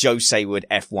searching Joe Sayward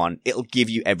F1. It'll give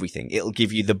you everything. It'll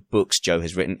give you the books Joe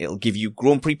has written. It'll give you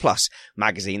Grand Prix Plus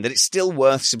magazine that it's still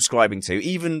worth subscribing to.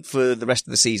 Even for the rest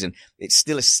of the season, it's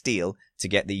still a steal to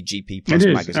get the GP Plus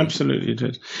magazine. It is, absolutely it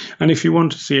is. And if you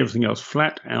want to see everything else,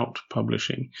 Flat Out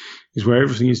Publishing is where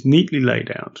everything is neatly laid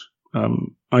out.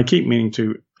 I keep meaning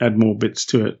to add more bits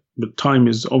to it, but time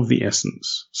is of the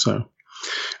essence, so...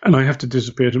 And I have to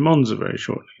disappear to Monza very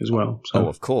shortly as well. So. Oh,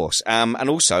 of course. And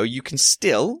also, you can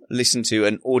still listen to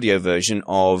an audio version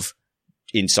of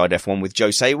Inside F1 with Joe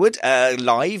Sayward,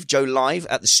 Joe live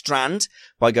at the Strand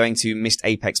by going to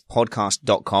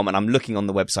missedapexpodcast.com. And I'm looking on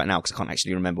the website now because I can't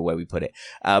actually remember where we put it.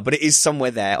 But it is somewhere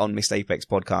there on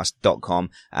missedapexpodcast.com.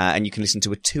 And you can listen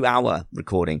to a 2-hour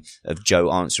recording of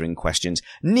Joe answering questions.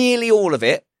 Nearly all of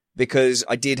it, because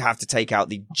I did have to take out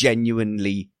the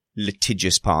genuinely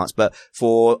litigious parts, but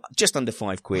for just under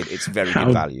 £5, it's very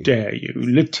good value. How dare you?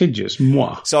 Litigious,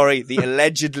 moi. Sorry, the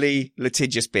allegedly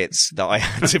litigious bits that I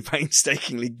had to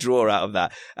painstakingly draw out of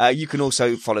that. You can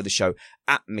also follow the show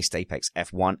at Missed Apex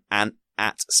F1 and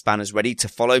at Spanners Ready to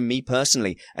follow me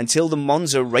personally until the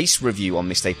Monza race review on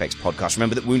Missed Apex podcast.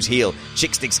 Remember that wounds heal,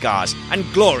 chicks dig scars, and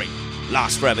glory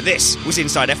lasts forever. This was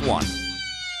Inside F1.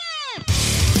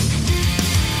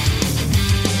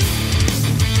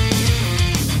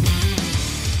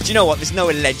 Do you know what? There's no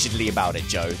allegedly about it,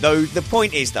 Joe. Though the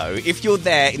point is, though, if you're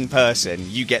there in person,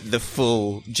 you get the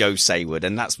full Joe Sayward,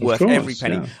 and that's worth every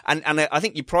penny. Yeah. And I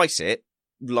think you price it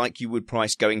like you would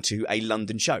price going to a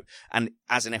London show. And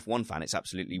as an F1 fan, it's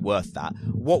absolutely worth that.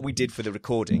 What we did for the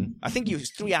recording, I think it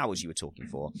was 3 hours you were talking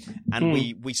for, and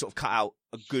we sort of cut out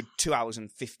a good 2 hours and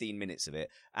 15 minutes of it.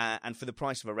 And for the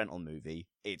price of a rental movie,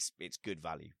 it's good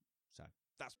value. So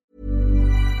that's...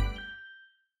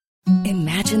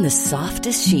 Imagine the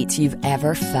softest sheets you've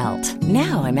ever felt.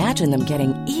 Now imagine them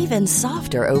getting even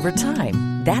softer over time.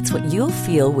 That's what you'll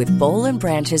feel with Boll &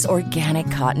 Branch's organic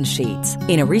cotton sheets.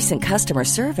 In a recent customer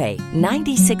survey,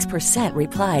 96%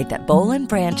 replied that Boll &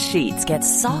 Branch sheets get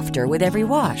softer with every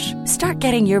wash. Start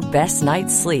getting your best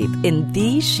night's sleep in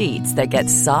these sheets that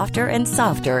get softer and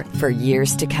softer for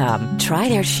years to come. Try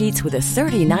their sheets with a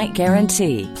 30-night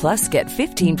guarantee. Plus, get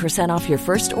 15% off your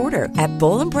first order at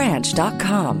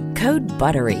bollandbranch.com. Code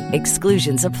BUTTERY.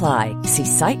 Exclusions apply. See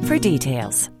site for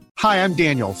details. Hi, I'm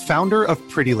Daniel, founder of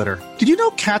Pretty Litter. Did you know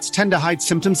cats tend to hide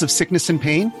symptoms of sickness and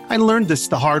pain? I learned this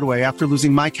the hard way after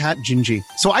losing my cat, Gingy.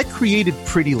 So I created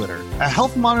Pretty Litter, a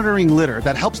health monitoring litter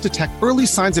that helps detect early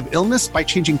signs of illness by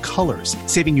changing colors,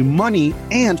 saving you money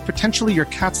and potentially your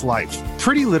cat's life.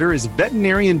 Pretty Litter is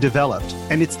veterinarian developed,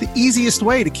 and it's the easiest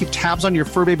way to keep tabs on your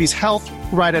fur baby's health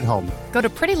right at home. Go to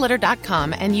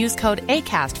prettylitter.com and use code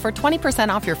ACAST for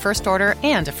 20% off your first order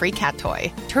and a free cat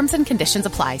toy. Terms and conditions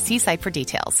apply. See site for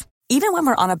details. Even when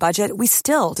we're on a budget, we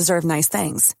still deserve nice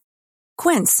things.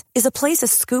 Quince is a place to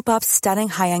scoop up stunning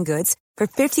high-end goods for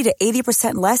 50 to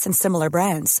 80% less than similar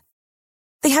brands.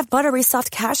 They have buttery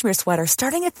soft cashmere sweaters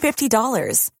starting at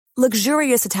 $50,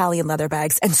 luxurious Italian leather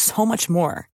bags, and so much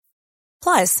more.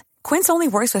 Plus, Quince only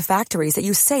works with factories that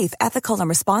use safe, ethical, and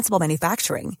responsible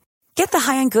manufacturing. Get the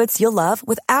high-end goods you'll love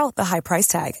without the high price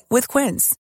tag with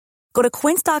Quince. Go to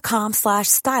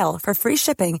quince.com/style for free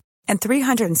shipping and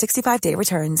 365-day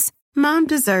returns. Mom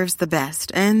deserves the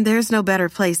best, and there's no better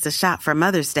place to shop for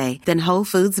Mother's Day than Whole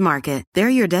Foods Market. They're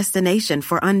your destination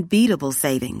for unbeatable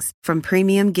savings, from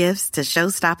premium gifts to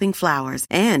show-stopping flowers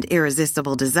and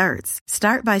irresistible desserts.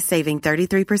 Start by saving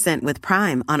 33% with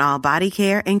Prime on all body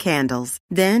care and candles.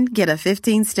 Then get a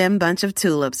 15-stem bunch of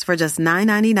tulips for just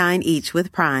 $9.99 each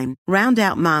with Prime. Round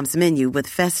out Mom's menu with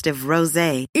festive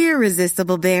rosé,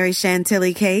 irresistible berry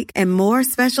chantilly cake, and more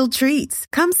special treats.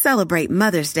 Come celebrate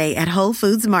Mother's Day at Whole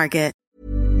Foods Market.